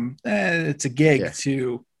going from it's a gig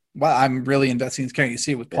to, well, I'm really investing in this character. You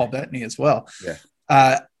see it with Paul Bettany as well. Yeah.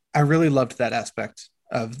 I really loved that aspect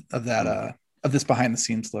of that of this behind the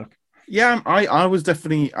scenes look. Yeah, I was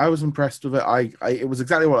impressed with it. It was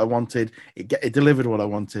exactly what I wanted. It delivered what I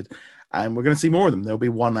wanted, and we're going to see more of them. There'll be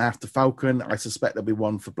one after Falcon. I suspect there'll be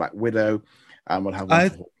one for Black Widow. And we'll have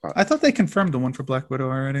one I thought they confirmed the one for Black Widow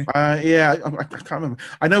already. Yeah, I can't remember.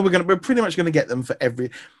 I know we're pretty much going to get them for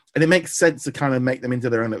every, and it makes sense to kind of make them into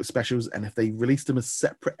their own little specials. And if they release them as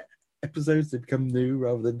separate episodes, they become new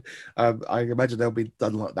rather than. I imagine they'll be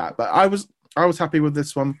done like that. But I was happy with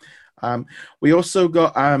this one. We also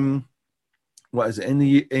got what is it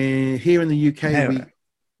here in the UK?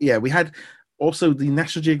 We had also the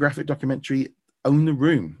National Geographic documentary Own the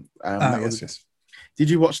Room. Yes.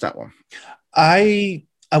 Did you watch that one? I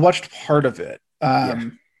watched part of it,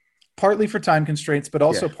 partly for time constraints, but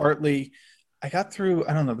also partly I got through,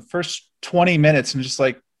 I don't know, the first 20 minutes and just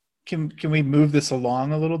like, can we move this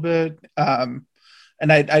along a little bit? And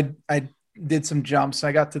I did some jumps.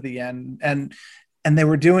 I got to the end and they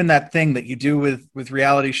were doing that thing that you do with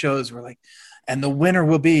reality shows where like, and the winner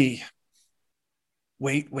will be,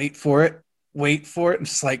 wait for it. And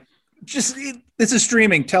just like, this is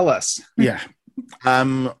streaming. Tell us. Yeah. I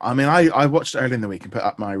mean, I watched it early in the week and put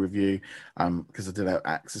up my review because I did have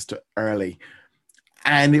access to it early,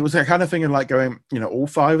 and it was a kind of thing of like going, all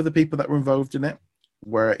 5 of the people that were involved in it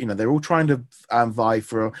were, they're all trying to vie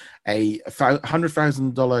for a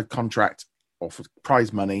 $100,000 contract or for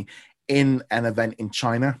prize money in an event in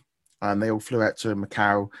China, and they all flew out to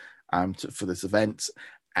Macau for this event,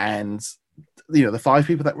 and the 5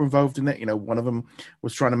 people that were involved in it, one of them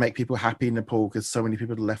was trying to make people happy in Nepal because so many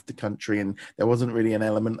people had left the country and there wasn't really an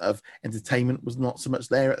element of entertainment was not so much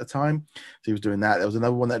there at the time. So he was doing that. There was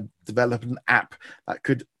another one that developed an app that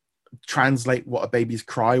could translate what a baby's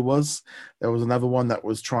cry was. There was another one that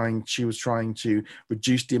she was trying to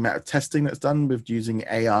reduce the amount of testing that's done with using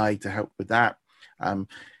AI to help with that. And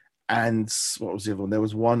what was the other one? There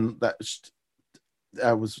was one that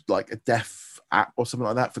was like a deaf app or something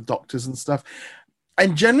like that for doctors and stuff.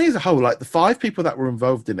 And generally as a whole, like the 5 people that were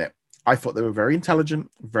involved in it, I thought they were very intelligent,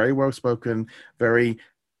 very well spoken, very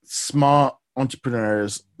smart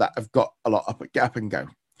entrepreneurs that have got a lot get up and go.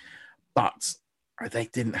 But they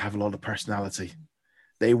didn't have a lot of personality.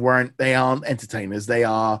 They aren't entertainers. They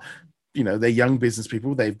are, they're young business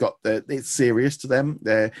people. They've got it's serious to them.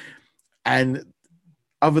 And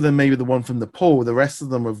other than maybe the one from Nepal, the rest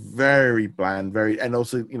of them were very bland, and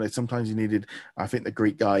also, sometimes you needed, I think the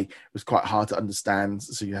Greek guy was quite hard to understand,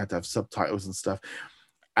 so you had to have subtitles and stuff.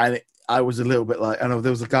 And I was a little bit like, I know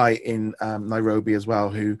there was a guy in Nairobi as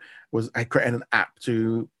well who had created an app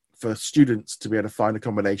for students to be able to find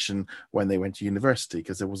accommodation when they went to university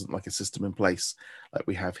because there wasn't like a system in place like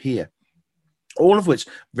we have here. All of which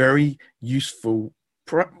very useful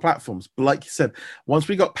platforms, but like you said, once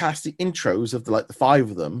we got past the intros of the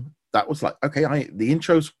 5 of them, that was like, okay, the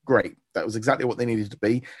intros great, that was exactly what they needed to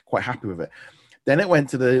be, quite happy with it. Then it went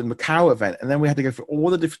to the Macau event, and then we had to go through all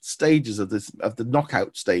the different stages of the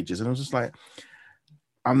knockout stages, and I was just like,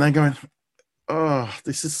 I'm then going, oh,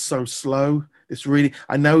 this is so slow. It's really,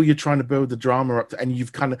 I know you're trying to build the drama up and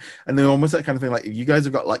you've kind of, and then almost that kind of thing, like you guys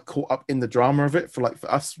have got like caught up in the drama of it for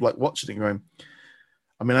us like watching it going,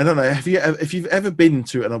 I mean, I don't know if you've ever been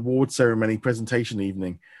to an award ceremony presentation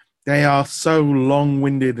evening, they are so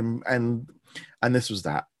long-winded and this was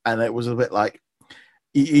that, and it was a bit like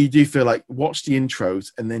you do feel like watch the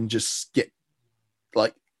intros and then just skip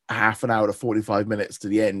like half an hour to 45 minutes to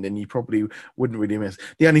the end, and you probably wouldn't really miss.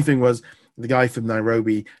 The only thing was the guy from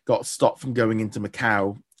Nairobi got stopped from going into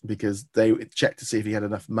Macau because they checked to see if he had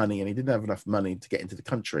enough money, and he didn't have enough money to get into the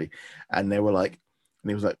country, and they were like,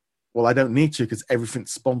 and he was like, well, I don't need to because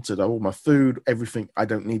everything's sponsored. All my food, everything. I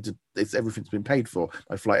don't need to. Everything's been paid for.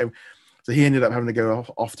 My flight. So he ended up having to go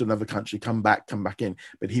off to another country, come back in.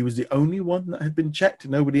 But he was the only one that had been checked.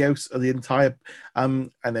 Nobody else of the entire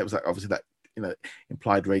and it was like obviously that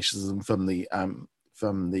implied racism from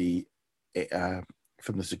the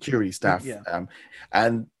security staff.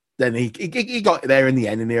 And then he got there in the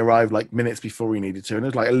end, and he arrived like minutes before he needed to, and it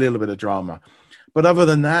was like a little bit of drama. But other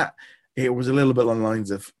than that, it was a little bit along the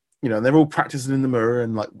lines of, they're all practicing in the mirror,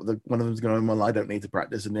 and like one of them's going, well, I don't need to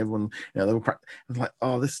practice, and everyone, they were practicing. It's like,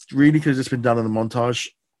 oh, this really could have just been done in a montage.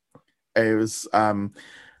 It was and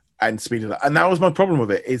speeded up, and that was my problem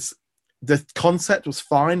with it. Is the concept was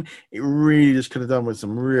fine. It really just could have done with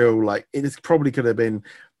some real, like, probably could have been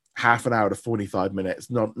half an hour to 45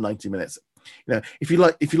 minutes, not 90 minutes. If you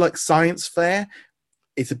like science fair,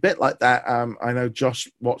 it's a bit like that. I know Josh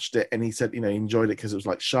watched it and he said, he enjoyed it because it was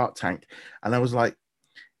like Shark Tank, and I was like,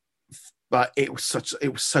 but it was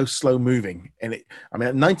so slow moving, and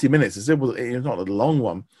at 90 minutes, it was not a long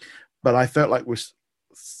one, but I felt like with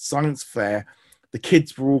science fair, the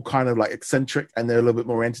kids were all kind of like eccentric and they're a little bit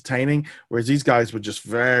more entertaining, whereas these guys were just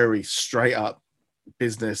very straight up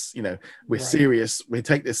business. We're serious. We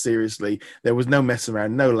take this seriously. There was no mess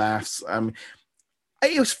around, no laughs.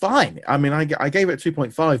 It was fine. I gave it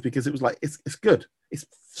 2.5 because it was like, it's good. It's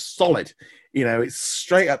solid. It's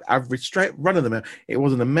straight up average, straight run of the mill. It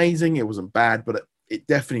wasn't amazing. It wasn't bad, but it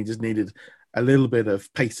definitely just needed a little bit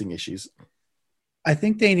of pacing issues. I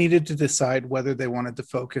think they needed to decide whether they wanted to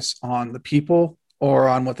focus on the people or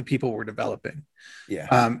on what the people were developing.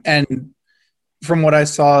 Yeah. And from what I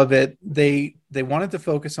saw of it, they wanted to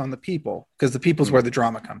focus on the people, because the people's where the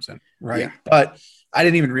drama comes in, right? Yeah. But I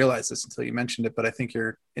didn't even realize this until you mentioned it, but I think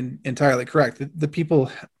you're entirely correct. The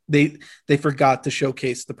people, they forgot to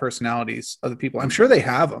showcase the personalities of the people. I'm sure they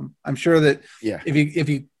have them. I'm sure that if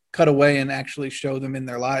you cut away and actually show them in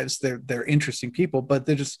their lives, they're interesting people, but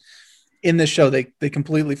they're just in this show, they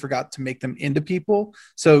completely forgot to make them into people.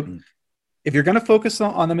 So if you're going to focus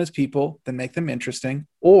on them as people, then make them interesting,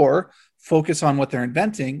 or focus on what they're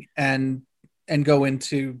inventing and go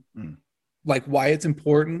into like why it's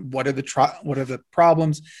important. What are the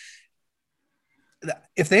problems?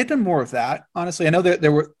 If they had done more of that, honestly, I know that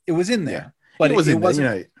it was in there, but it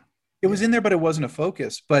wasn't. It was in there, but it wasn't a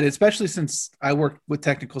focus. But especially since I worked with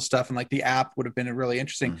technical stuff, and like the app would have been really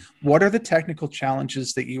interesting. What are the technical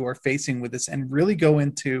challenges that you are facing with this, and really go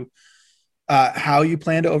into how you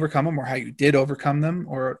plan to overcome them, or how you did overcome them,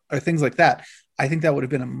 or things like that. I think that would have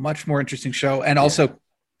been a much more interesting show. And also,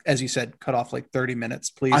 as you said, cut off like 30 minutes,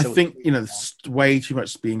 please. I think, way too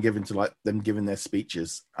much being given to like them giving their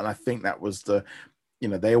speeches. And I think that was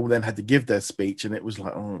they all then had to give their speech, and it was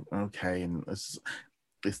like, oh, okay. And it's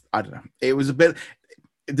I don't know. It was a bit,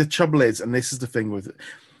 the trouble is, and this is the thing with it,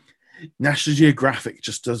 National Geographic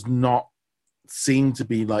just does not seem to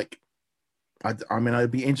be like,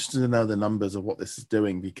 I'd be interested to know the numbers of what this is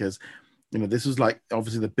doing, because, this was like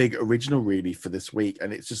obviously the big original really for this week.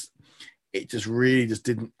 And it just really just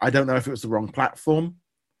didn't, I don't know if it was the wrong platform.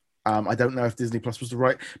 I don't know if Disney Plus was the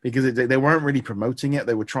right, because they weren't really promoting it.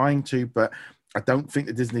 They were trying to, but I don't think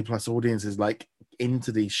the Disney Plus audience is like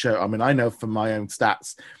into these shows. I know from my own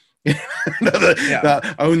stats,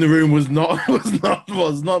 that Own the Room was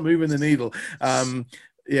not moving the needle. And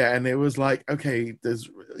it was like, okay,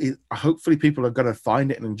 hopefully people are going to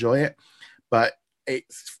find it and enjoy it, but it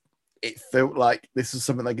felt like this is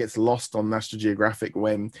something that gets lost on National Geographic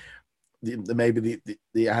when maybe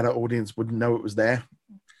the adult audience wouldn't know it was there.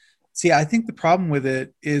 See, I think the problem with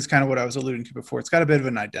it is kind of what I was alluding to before. It's got a bit of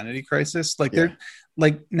an identity crisis. Like they're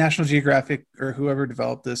like National Geographic or whoever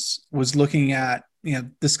developed this was looking at,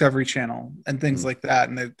 Discovery Channel and things like that.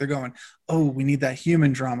 And they're going, oh, we need that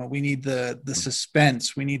human drama. We need the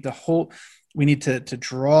suspense. We need we need to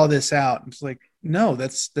draw this out. And it's like, no,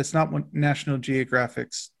 that's not what National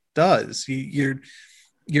Geographic does. Your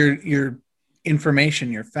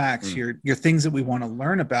information, your facts, your things that we want to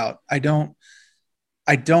learn about. I don't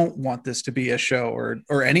want this to be a show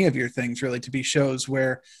or any of your things really to be shows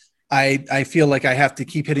where I feel like I have to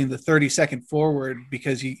keep hitting the 30-second forward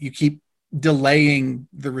because you keep delaying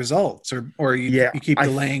the results or you keep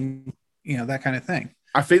delaying, that kind of thing.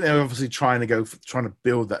 I think they're obviously trying to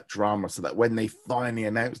build that drama so that when they finally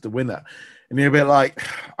announce the winner, and you're a bit like,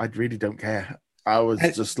 I really don't care. I was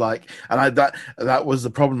just like, and that was the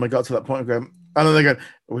problem. I got to that point of going, and then they go,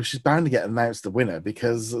 well, she's bound to get announced the winner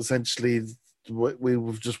because essentially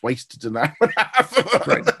we've just wasted an hour and a half.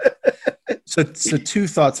 Right. So two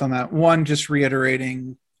thoughts on that. One, just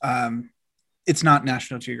reiterating, it's not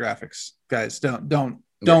National Geographic's, guys. Don't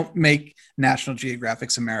make National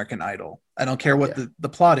Geographic's American Idol. I don't care what the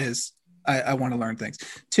plot is. I want to learn things.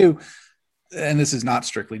 Two, and this is not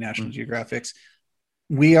strictly National Geographic's,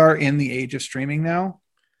 we are in the age of streaming now.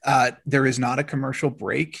 There is not a commercial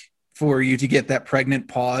break for you to get that pregnant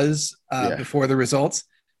pause before the results.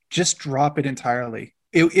 Just drop it entirely.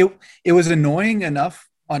 It was annoying enough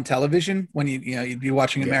on television when you'd be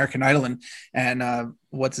watching American Idol and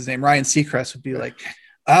what's his name, Ryan Seacrest would be like,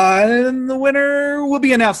 and the winner will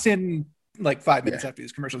be announced in like 5 minutes after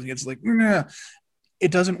these commercials. And it's like, nah. It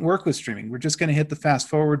doesn't work with streaming. We're just going to hit the fast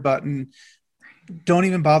forward button. Don't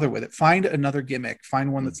even bother with it. Find another gimmick.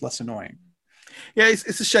 Find one that's less annoying. Yeah,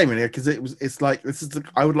 it's a shame because it's like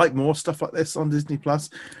I would like more stuff like this on Disney Plus,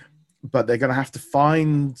 but they're going to have to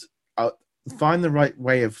find the right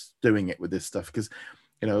way of doing it with this stuff, because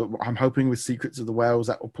I'm hoping with Secrets of the Whales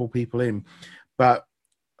that will pull people in, but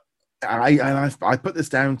I put this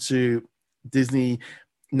down to Disney.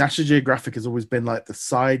 National Geographic has always been like the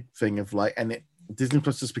side thing of like, and Disney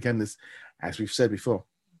Plus just became this, as we've said before,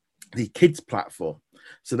 the kids platform.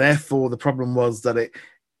 So therefore, the problem was that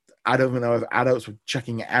I don't know if adults were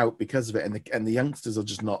checking it out because of it, and the youngsters are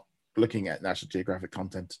just not looking at National Geographic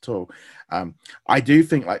content at all. I do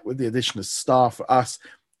think, like with the addition of Star for us,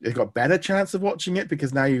 they've got a better chance of watching it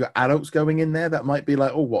because now you've got adults going in there that might be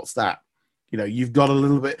like, oh, what's that? You've got a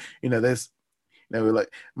little bit, there's,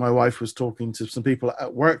 like my wife was talking to some people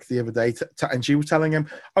at work the other day and she was telling them,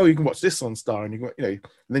 oh, you can watch this on Star, and and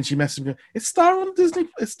then she messaged me, it's Star on Disney,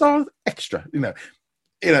 it's Star Extra,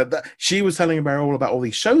 that she was telling about all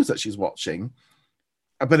these shows that she's watching,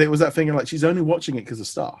 but it was that thing of like, she's only watching it because of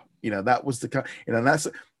Star. That was the, and that's,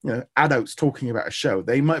 adults talking about a show,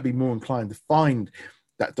 they might be more inclined to find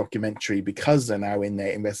that documentary because they're now in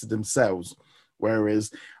there invested themselves.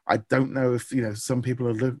 Whereas I don't know if, some people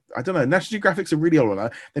are, I don't know, National Geographic's are really all on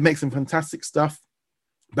that. They make some fantastic stuff.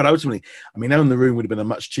 But ultimately, On the Room would have been a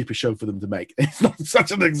much cheaper show for them to make. It's not such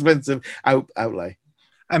an expensive outlay.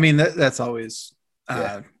 I mean, that's always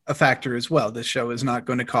a factor as well. This show is not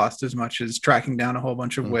going to cost as much as tracking down a whole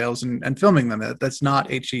bunch of whales and filming them. That's not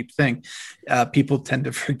a cheap thing. People tend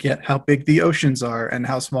to forget how big the oceans are and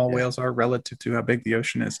how small whales are relative to how big the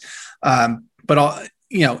ocean is.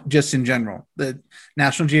 Just in general, the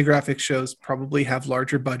National Geographic shows probably have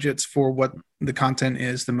larger budgets for what the content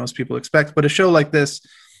is than most people expect. But a show like this,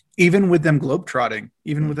 even with them globetrotting,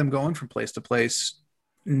 even with them going from place to place,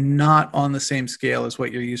 not on the same scale as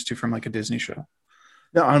what you're used to from like a Disney show.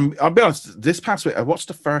 No, I'll be honest. This past week, I watched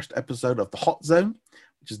the first episode of The Hot Zone,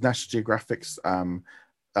 which is National Geographic's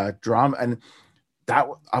drama, and that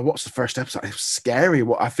I watched the first episode. It was scary.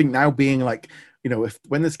 What I think now being like,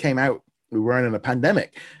 when this came out, we weren't in a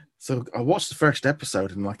pandemic. So I watched the first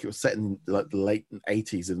episode and like it was set in like the late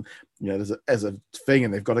 80s, and there's a thing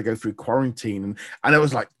and they've got to go through quarantine, and it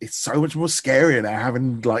was like, it's so much more scarier now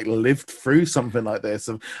having like lived through something like this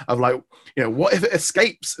of like, what if it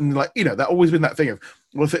escapes? And like, that always been that thing of,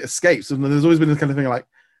 what if it escapes? And then there's always been this kind of thing like,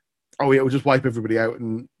 oh yeah, we'll just wipe everybody out,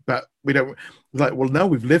 but we don't, like, well, no,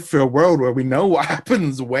 we've lived through a world where we know what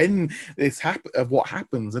happens when what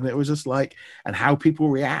happens, and it was just like, and how people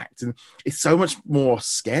react, and it's so much more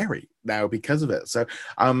scary now because of it. So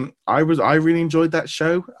I really enjoyed that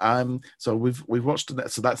show. So we've watched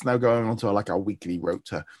it, so that's now going on to our weekly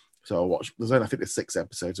rota. So I'll watch, I think there's 6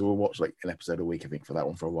 episodes, so we'll watch like an episode a week, I think, for that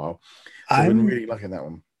one for a while. So I'm really liking that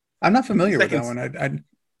one. I'm not familiar with that one.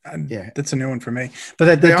 That's a new one for me. But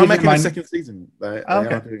that they are making a second season. They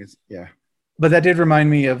are doing it, But that did remind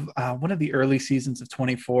me of one of the early seasons of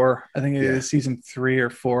 24. I think it is season 3 or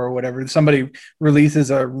 4 or whatever. Somebody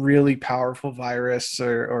releases a really powerful virus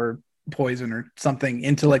or poison or something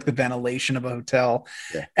into like the ventilation of a hotel,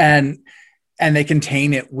 and they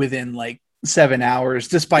contain it within like 7 hours,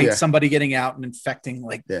 despite somebody getting out and infecting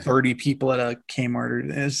like 30 people at a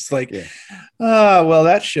Kmart. It's like, well,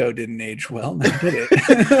 that show didn't age well, now did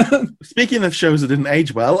it? Speaking of shows that didn't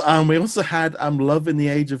age well, we also had Love in the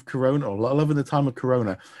Age of Corona, or Love in the Time of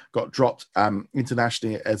Corona, got dropped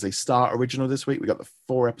internationally as a Star original this week. We got the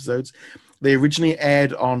 4 episodes. They originally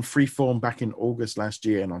aired on Freeform back in August last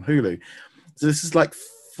year and on Hulu. So this is like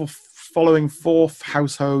following 4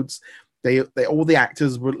 households. They all the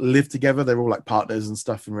actors live together. They're all like partners and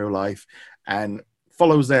stuff in real life, and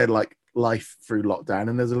follows their like life through lockdown.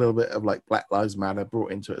 And there's a little bit of like Black Lives Matter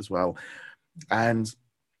brought into it as well. And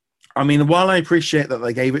I mean, while I appreciate that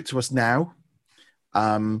they gave it to us now,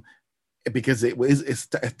 because it's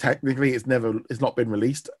technically it's not been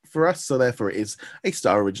released for us, so therefore it is a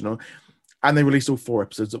Star original. And they released all 4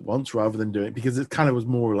 episodes at once rather than doing it, because it kind of was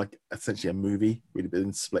more like essentially a movie, really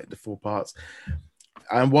been split into 4 parts.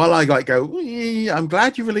 And while I go, I'm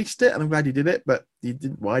glad you released it and I'm glad you did it, but you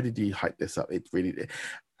didn't. Why did you hype this up? It really did.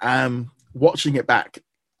 Watching it back,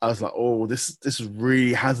 I was like, oh, this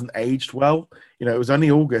really hasn't aged well. You know, it was only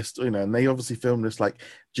August, you know, and they obviously filmed this like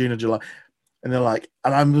June or July, and they're like,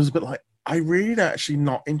 and I was a bit like, I really actually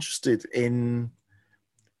not interested in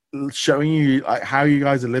showing you like how you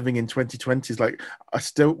guys are living in 2020s. Like, I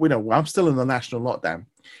still, you know, I'm still in the national lockdown.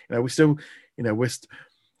 You know, we still, you know,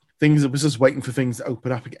 things. We're just waiting for things to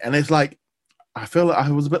open up again, and it's like I feel like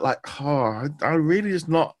I was a bit like, oh, I really just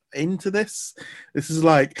not into this. This is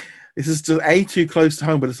just too close to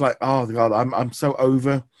home, but it's like, oh god, I'm so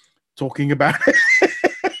over talking about it.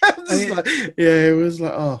 Like, yeah, it was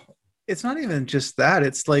like, oh, it's not even just that.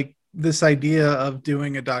 It's like this idea of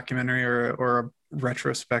doing a documentary or a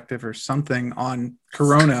retrospective or something on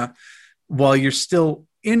Corona while you're still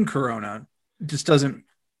in Corona just doesn't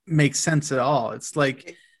make sense at all. It's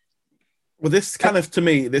like, well, this kind of, to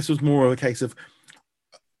me, this was more of a case of,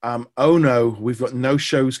 oh no, we've got no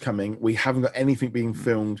shows coming. We haven't got anything being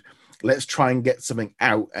filmed. Let's try and get something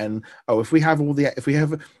out. And if we have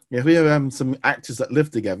some actors that live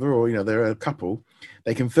together, or you know, they're a couple,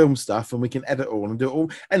 they can film stuff and we can edit all and do it all,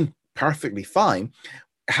 and perfectly fine.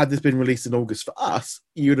 Had this been released in August for us,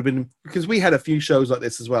 you would have been, because we had a few shows like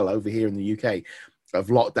this as well over here in the UK, of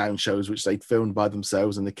lockdown shows which they'd filmed by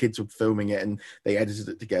themselves, and the kids were filming it and they edited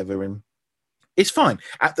it together, and it's fine.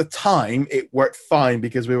 At the time, it worked fine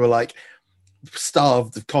because we were like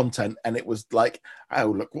starved of content, and it was like, oh,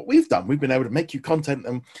 look what we've done. We've been able to make you content.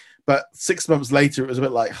 But 6 months later, it was a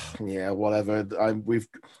bit like, yeah, whatever. We've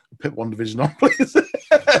put WandaVision on, please.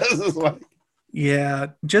 Like, yeah,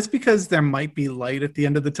 just because there might be light at the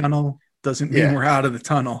end of the tunnel doesn't mean we're out of the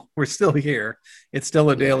tunnel. We're still here. It's still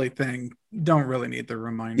a daily thing. Don't really need the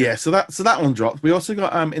reminder. Yeah, so that one dropped. We also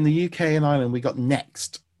got in the UK and Ireland, we got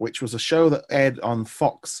Next, which was a show that aired on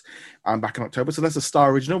Fox back in October. So that's a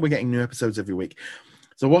Star original. We're getting new episodes every week.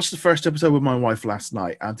 So I watched the first episode with my wife last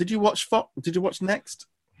night. Did you watch Fox? Did you watch Next?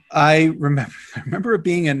 I remember it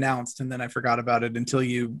being announced, and then I forgot about it until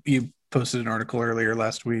you posted an article earlier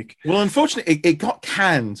last week. Well, unfortunately, it got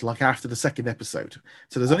canned like after the second episode.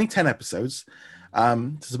 So there's only 10 episodes.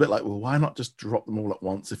 It's a bit like, well, why not just drop them all at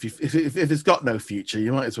once? If it's got no future,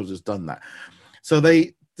 you might as well just done that. So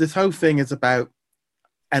this whole thing is about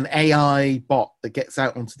an AI bot that gets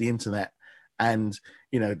out onto the internet, and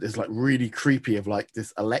you know, there's like really creepy of like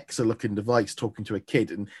this Alexa looking device talking to a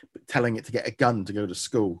kid and telling it to get a gun to go to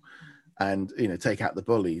school and, you know, take out the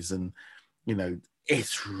bullies. And, you know,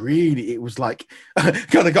 it was like,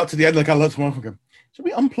 kind of got to the end, like I looked at my wife and go, should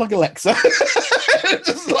we unplug Alexa?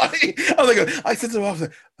 Just like, I said to my wife,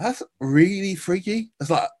 that's really freaky. I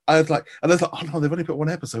was like, oh no, they've only put one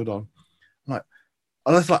episode on. I'm like,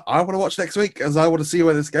 I was like, I want to watch next week because I want to see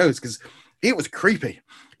where this goes, because it was creepy,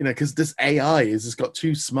 you know, because this AI is just got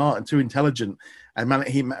too smart and too intelligent, and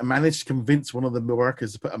he managed to convince one of the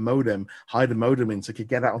workers to put hide a modem in so he could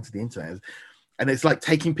get out onto the internet, and it's like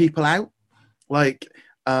taking people out, like,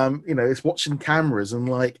 you know, it's watching cameras, and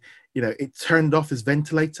like, you know, it turned off his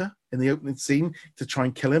ventilator in the opening scene to try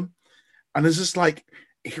and kill him, and it's just like,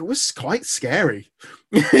 it was quite scary.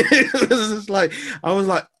 It was just like, I was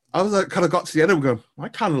like, kind of got to the end and going, I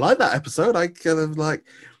kind of like that episode. I kind of like,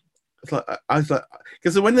 it's like, I was like,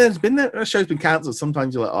 because when a show's been cancelled,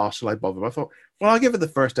 sometimes you're like, oh, shall I bother? But I thought, well, I'll give it the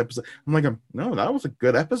first episode. I'm like, no, that was a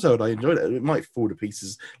good episode. I enjoyed it. It might fall to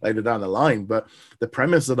pieces later down the line, but the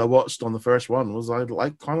premise that I watched on the first one was kind of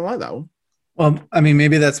like that one. Well, I mean,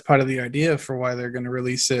 maybe that's part of the idea for why they're going to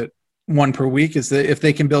release it one per week, is that if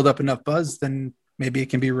they can build up enough buzz, then maybe it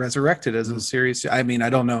can be resurrected as a series. I mean, I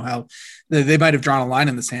don't know how they might have drawn a line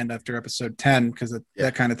in the sand after episode 10, because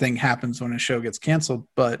that kind of thing happens when a show gets canceled.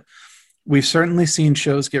 But we've certainly seen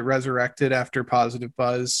shows get resurrected after positive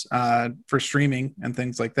buzz for streaming and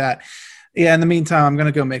things like that. Yeah. In the meantime, I'm going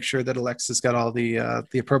to go make sure that Alexa's got all the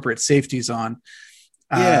appropriate safeties on.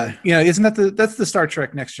 You know, isn't that's the Star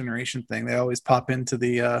Trek Next Generation thing? They always pop into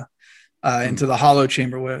the holo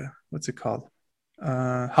chamber. What's it called?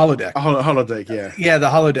 Holodeck. Holodeck, yeah, the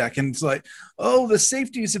holodeck, and it's like, oh, the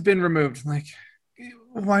safeties have been removed. Like,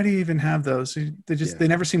 why do you even have those? They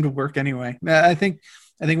never seem to work anyway. I think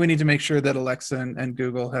we need to make sure that Alexa and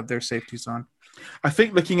Google have their safeties on. I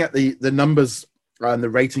think looking at the numbers and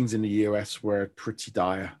the ratings in the US were pretty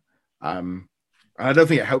dire. And I don't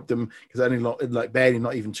think it helped them, because only barely,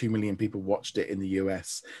 not even 2 million people watched it in the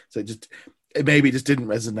US. So it maybe just didn't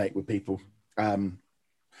resonate with people.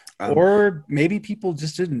 Or maybe people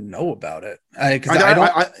just didn't know about it. I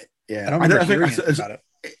don't remember hearing about it.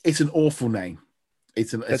 It's an awful name.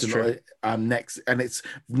 It's true. Next, and it's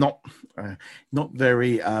not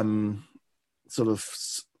very sort of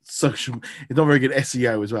social. It's not very good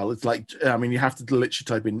SEO as well. It's like, I mean, you have to literally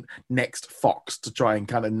type in Next Fox to try and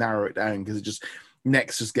kind of narrow it down, because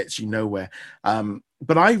Next just gets you nowhere.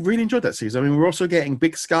 But I really enjoyed that series. I mean, we're also getting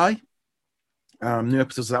Big Sky. New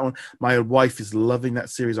episodes of that one. My wife is loving that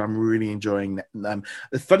series. I'm really enjoying that.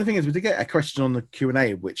 The funny thing is, we did get a question on the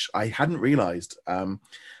Q&A, which I hadn't realized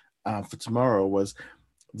for tomorrow, was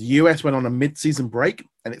the US went on a mid-season break,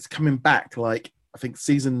 and it's coming back, like, I think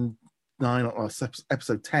season 9 or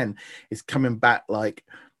episode 10 is coming back like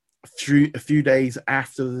through a few days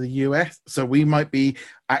after the US. So we might be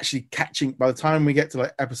actually catching, by the time we get to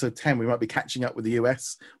like episode 10, we might be catching up with the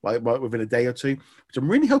US like within a day or two, which I'm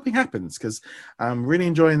really hoping happens, because I'm really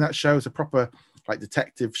enjoying that show. It's a proper like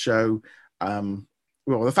detective show.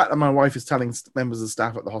 Well, the fact that my wife is telling members of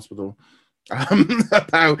staff at the hospital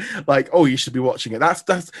about like, oh, you should be watching it. That's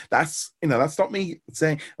you know, that's not me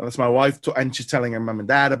saying, that's my wife and she's telling her mum and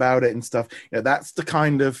dad about it and stuff. You know, that's the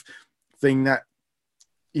kind of thing that,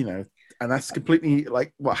 you know, and that's completely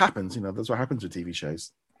like what happens. You know, that's what happens with TV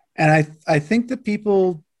shows. And I think that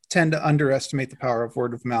people tend to underestimate the power of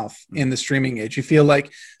word of mouth in the streaming age. You feel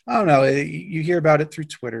like, I don't know, you hear about it through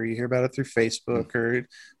Twitter, you hear about it through Facebook, or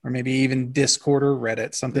maybe even Discord or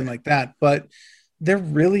Reddit, something like that. But there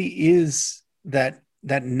really is that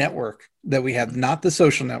network that we have, not the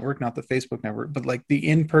social network, not the Facebook network, but like the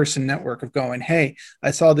in-person network of going, hey,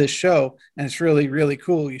 I saw this show and it's really, really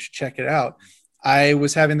cool. You should check it out. I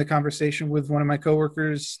was having the conversation with one of my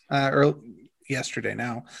coworkers yesterday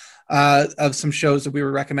now of some shows that we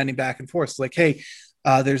were recommending back and forth. Like, hey,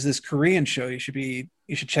 there's this Korean show. You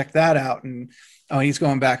should check that out. And he's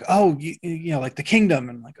going back. Oh, you know, like The Kingdom.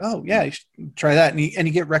 And I'm like, oh yeah, you should try that. And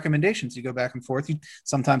you get recommendations. You go back and forth.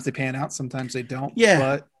 Sometimes they pan out. Sometimes they don't. Yeah.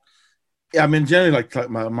 But yeah, I mean, generally, like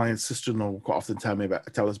my sister-in-law will quite often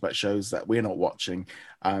tell us about shows that we're not watching.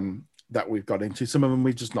 That we've got into. Some of them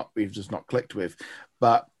we've just not clicked with,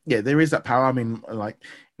 but yeah, there is that power. I mean, like,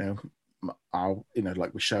 you know, I'll, you know,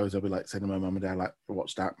 like with shows, I'll be like saying to my mum and dad, like,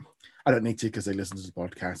 watch that. I don't need to, because they listen to the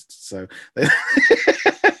podcast, so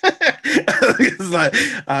it's like,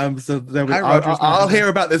 so they'll be, I'll hear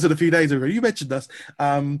about this in a few days. Ago. You mentioned us,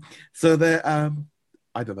 so they're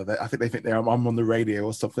I don't know. I think they think I'm on the radio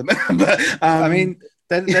or something. But I mean,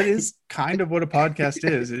 that is kind of what a podcast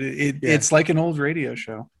is. It's like an old radio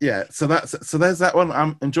show. Yeah. So there's that one.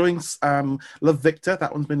 I'm enjoying. Love Victor.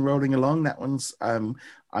 That one's been rolling along. That one's I'm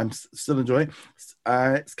still enjoying.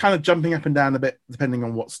 It's kind of jumping up and down a bit depending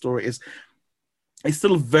on what story it is. It's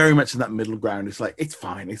still very much in that middle ground. It's like, it's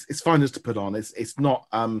fine. It's fine just to put on. It's not.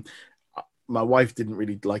 My wife didn't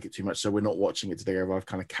really like it too much, so we're not watching it together. I've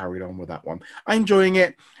kind of carried on with that one. I'm enjoying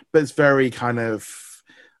it, but it's very kind of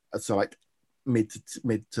so like mid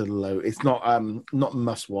to low. It's not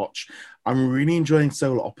must watch. I'm really enjoying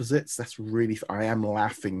Solar Opposites. That's really, I am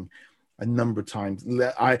laughing a number of times.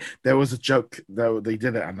 There was a joke though, they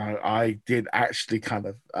did it, and I did actually kind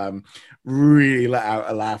of really let out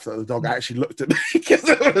a laugh that the dog actually looked at me, because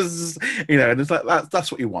it was, you know, and it's like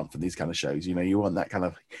that's what you want from these kind of shows. You know, you want that kind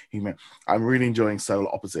of humor. I'm really enjoying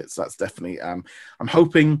Solar Opposites. That's definitely I'm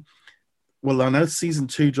hoping. Well, I know season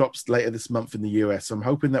 2 drops later this month in the US. So I'm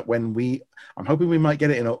hoping we might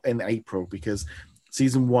get it in April, because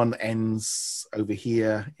season 1 ends over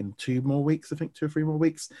here in 2 more weeks, I think 2 or 3 more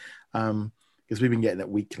weeks, because we've been getting it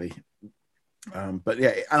weekly. But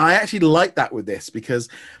yeah, and I actually like that with this, because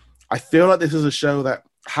I feel like this is a show that,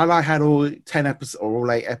 had I had all 10 episodes or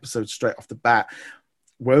all 8 episodes straight off the bat,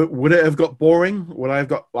 would it have got boring? Would I have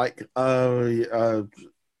got like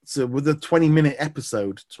so with a 20-minute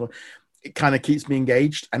episode, it kind of keeps me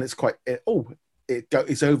engaged, and it's quite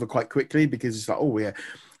it's over quite quickly, because it's like, oh yeah.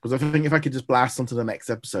 Because I think if I could just blast onto the next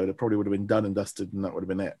episode, it probably would have been done and dusted, and that would have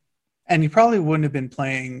been it. And you probably wouldn't have been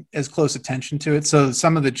paying as close attention to it. So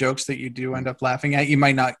some of the jokes that you do end up laughing at, you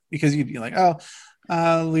might not, because you'd be like, oh,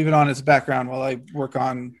 leave it on as a background while I work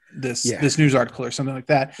on this news article or something like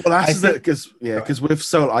that. Well, that's it, because with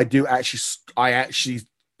Soul, I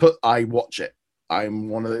watch it. I'm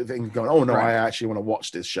one of the things going, oh no, right. I actually want to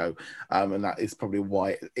watch this show, and that is probably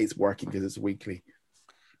why it's working, because it's weekly.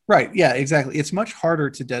 Right. Yeah, exactly. It's much harder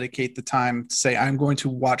to dedicate the time to say, I'm going to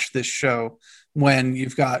watch this show, when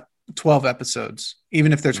you've got 12 episodes,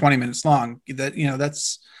 even if they're 20 minutes long. That, you know,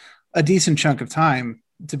 that's a decent chunk of time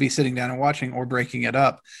to be sitting down and watching, or breaking it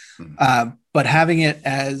up. But having it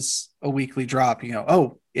as a weekly drop, you know,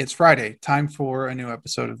 oh, it's Friday, time for a new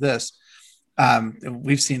episode of this.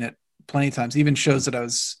 We've seen it plenty of times, even shows that I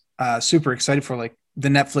was super excited for, like the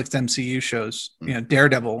Netflix MCU shows, you know,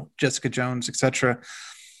 Daredevil, Jessica Jones, etc.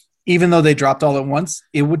 Even though they dropped all at once,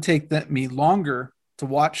 it would take me longer to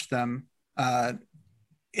watch them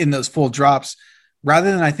in those full drops,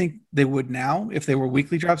 rather than I think they would now if they were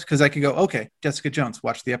weekly drops, because I could go, okay, Jessica Jones,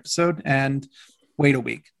 watch the episode and wait a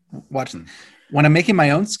week. Watch them. when I'm making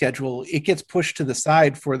my own schedule, it gets pushed to the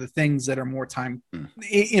side for the things that are more time,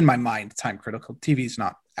 in my mind, time critical. TV is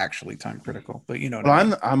not actually time critical, but you know what I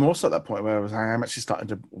mean. I'm also at that point where I'm actually starting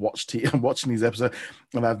to watch I'm watching these episodes,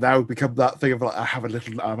 and I've now become that thing of like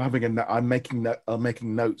I'm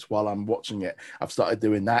making notes while I'm watching it. I've started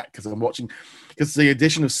doing that because the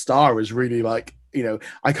addition of Star is really like, you know,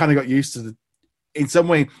 I kind of got used to in some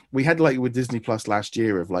way we had like with Disney Plus last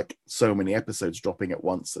year of like so many episodes dropping at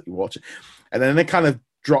once that you watch it, and then they kind of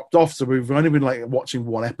dropped off. So we've only been like watching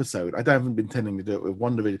one episode. I haven't been tending to do it with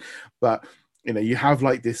WandaVision, but you know, you have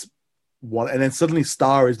like this one, and then suddenly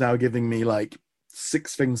Star is now giving me like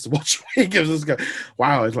 6 things to watch. He gives us go,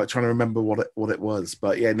 wow, I was like trying to remember what it was.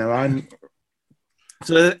 But yeah, no,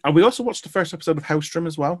 so we also watched the first episode of Hellstrom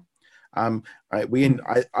as well. I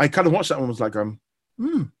kind of watched that one, was like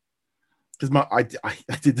because I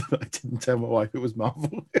didn't tell my wife it was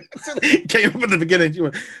Marvel. It came up at the beginning. She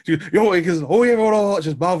went, because all you ever watch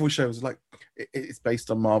is Marvel shows. Like, it's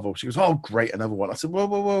based on Marvel. She goes, oh, great, another one. I said,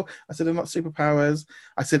 whoa. I said, they're not superpowers.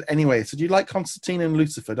 I said, anyway, so do you like Constantine and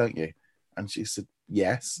Lucifer, don't you? And she said,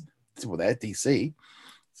 yes. I said, well, they're DC.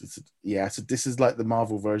 I said, yeah. So this is like the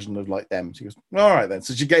Marvel version of like them. She goes, all right then.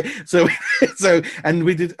 So she gave and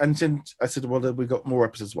we did, and I said, well, we got more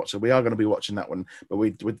episodes to watch. So we are going to be watching that one, but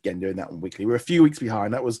we're again doing that one weekly. We're a few weeks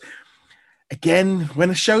behind. That was, again, when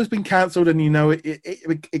a show's been cancelled and you know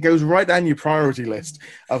it goes right down your priority list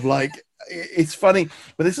of like, it's funny,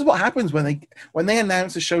 but this is what happens when they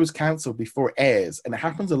announce a show's cancelled before it airs, and it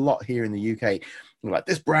happens a lot here in the UK. Like,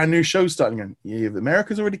 this brand new show starting, and yeah,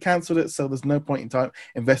 America's already cancelled it, so there's no point in time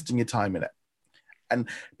investing your time in it. And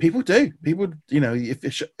people, you know, if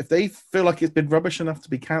they feel like it's been rubbish enough to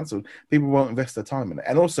be cancelled, people won't invest their time in it.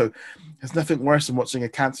 And also, there's nothing worse than watching a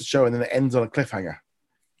cancelled show and then it ends on a cliffhanger.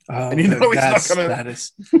 Oh, and you know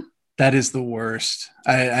that is the worst.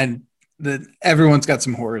 Everyone's got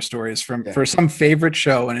some horror stories for some favorite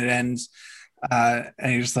show, and it ends, and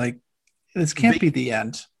you're just like, this can't be the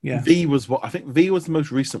end. Yeah, V was the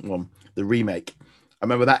most recent one, the remake. I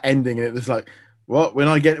remember that ending, and it was like, what?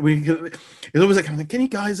 It's always like, can you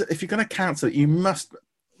guys, if you're going to cancel it, you must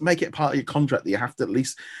make it part of your contract that you have to at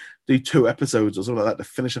least do 2 episodes or something like that to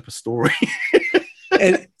finish up a story.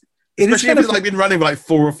 Especially if it's like been running for like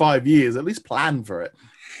 4 or 5 years, at least plan for it.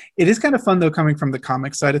 It is kind of fun, though, coming from the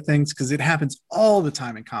comic side of things, because it happens all the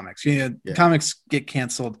time in comics. You know, comics get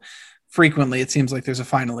canceled frequently. It seems like there's a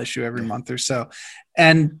final issue every month or so.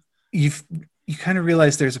 And you kind of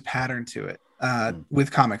realize there's a pattern to it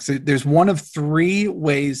with comics. There's one of 3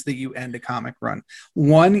 ways that you end a comic run.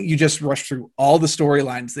 One, you just rush through all the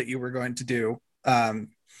storylines that you were going to do.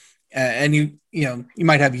 And you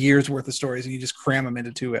might have years worth of stories and you just cram them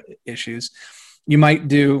into 2 issues. You might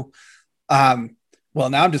do, well,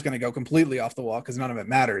 now I'm just going to go completely off the wall because none of it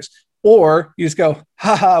matters. Or you just go,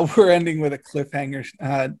 haha, we're ending with a cliffhanger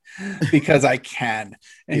because I can.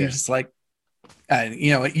 And you're just like,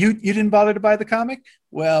 you didn't bother to buy the comic?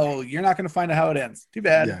 Well, you're not going to find out how it ends. Too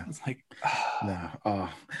bad. Yeah. It's like, no.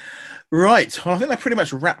 Right. Well, I think that pretty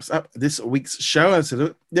much wraps up this week's show. I said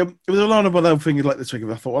it was a lot of other things like this week.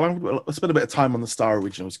 I thought, well, I'll spend a bit of time on the Star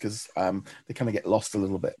originals because they kind of get lost a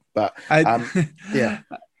little bit. But yeah.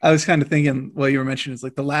 I was kind of thinking what you were mentioning is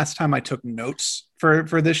like the last time I took notes for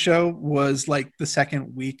this show was like the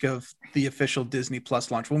second week of the official Disney Plus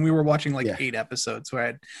launch when we were watching 8 episodes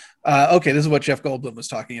where okay, this is what Jeff Goldblum was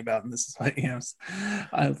talking about, and this is like, it's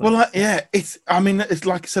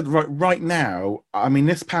like I said, right now, I mean,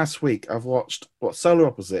 this past week I've watched Solar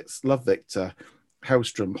Opposites, Love Victor,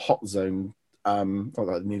 Hellstrom, Hot Zone. I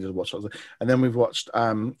needed to watch, and then we've watched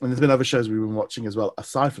and there's been other shows we've been watching as well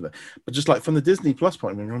aside from that, but just like from the Disney Plus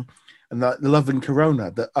point of view, and the Love and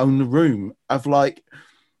Corona that own the room of like,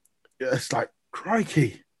 it's like,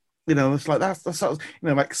 crikey, it's like that's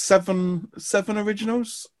like seven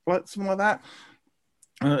originals, like something like that,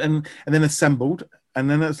 and then assembled, and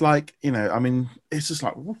then it's like, I mean, it's just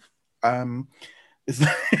like it's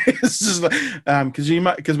just like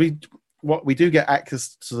because we do get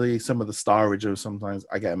access to some of the Star originals. Sometimes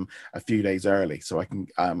I get them a few days early, so I can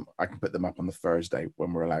put them up on the Thursday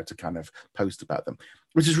when we're allowed to kind of post about them,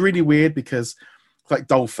 which is really weird because it's like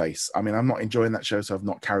Dollface. I mean, I'm not enjoying that show, so I've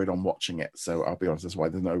not carried on watching it. So I'll be honest, that's why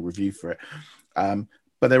there's no review for it.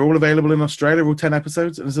 But they're all available in Australia, all 10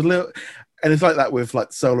 episodes, and it's like that with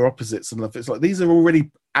like Solar Opposites and Love. It's like these are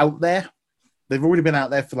already out there. They've already been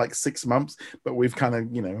out there for like 6 months, but we've kind of,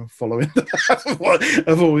 following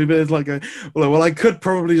what we've been like, well, I could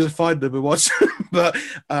probably just find them and watch them, but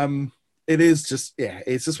It is just, yeah,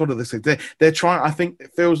 it's just one of those things. They're trying, I think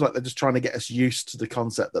it feels like they're just trying to get us used to the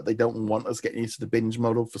concept that they don't want us getting used to the binge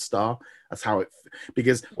model for Star. That's how it,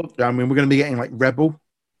 because, I mean, we're going to be getting like Rebel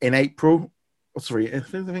in April. I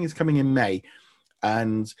think it's coming in May.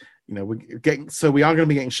 And, you know, we are going to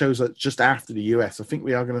be getting shows that just after the US. I think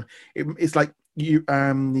we are going to, it's like the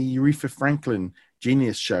Aretha Franklin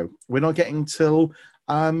Genius show. We're not getting till,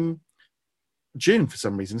 June for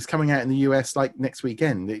some reason. It's coming out in the US like next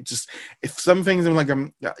weekend. It just, if some things I'm like,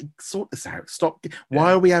 sort this out. Stop.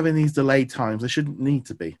 Why are we having these delayed times? They shouldn't need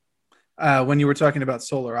to be. When you were talking about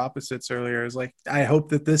solar opposites earlier, it's like, I hope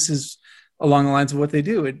that this is along the lines of what they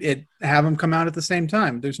do. It have them come out at the same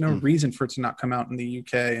time. There's no reason for it to not come out in the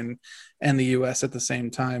UK and the US at the same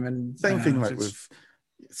time. And same thing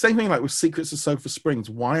like with Secrets of Sulphur Springs.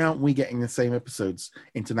 Why aren't we getting the same episodes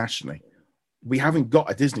internationally? We haven't got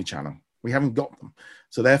a Disney Channel. We haven't got them.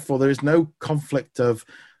 So therefore there is no conflict of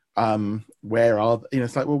where are, you know,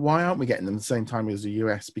 it's like, well, why aren't we getting them at the same time as the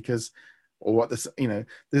US? Because, or what this, you know,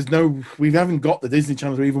 we haven't got the Disney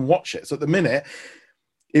Channel to even watch it. So at the minute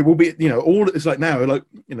it will be, you know, all it's like now, like,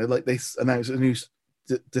 you know, like they announced a new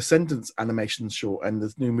Descendants animation short and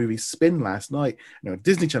this new movie Spin last night, you know,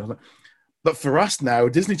 Disney Channel. But for us now,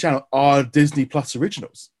 Disney Channel are Disney Plus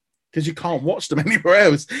originals, because you can't watch them anywhere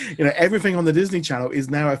else. You know, everything on the Disney Channel is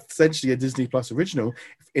now essentially a Disney Plus original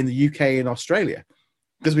in the UK and Australia,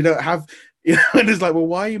 because we don't have, you know, and it's like, well,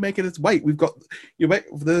 why are you making us wait? They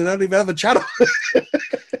don't even have a channel.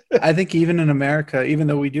 I think even in America, even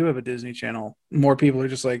though we do have a Disney Channel, more people are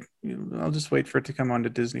just like, I'll just wait for it to come on to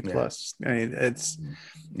Disney Plus. I mean, it's,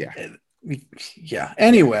 yeah.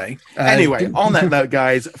 Anyway, on that note,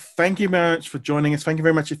 guys, thank you very much for joining us. Thank you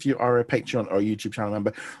very much if you are a Patreon or a YouTube channel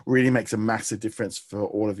member. Really makes a massive difference for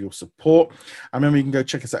all of your support. I remember you can go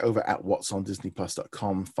check us out over at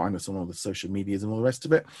whatsondisneyplus.com. Find us on all the social medias and all the rest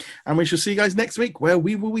of it. And we shall see you guys next week, where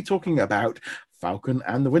we will be talking about Falcon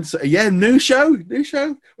and the Winter. Yeah, new show. We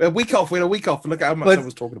had a week off. Look at how much I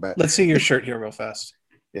was talking about. Let's see your shirt here real fast.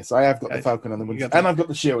 Yes, I have got the Falcon and the Winter, and I've got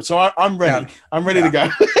the shield, so I'm ready. Yeah. I'm ready to go.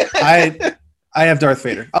 I have Darth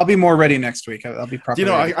Vader. I'll be more ready next week. I'll be properly.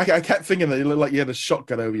 Do you know, I kept thinking that you looked like you had a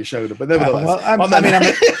shotgun over your shoulder, but nevertheless,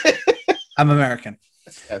 I'm American.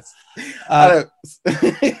 Yes. Bye.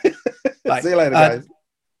 See you later, guys.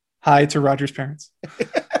 Hi to Roger's parents.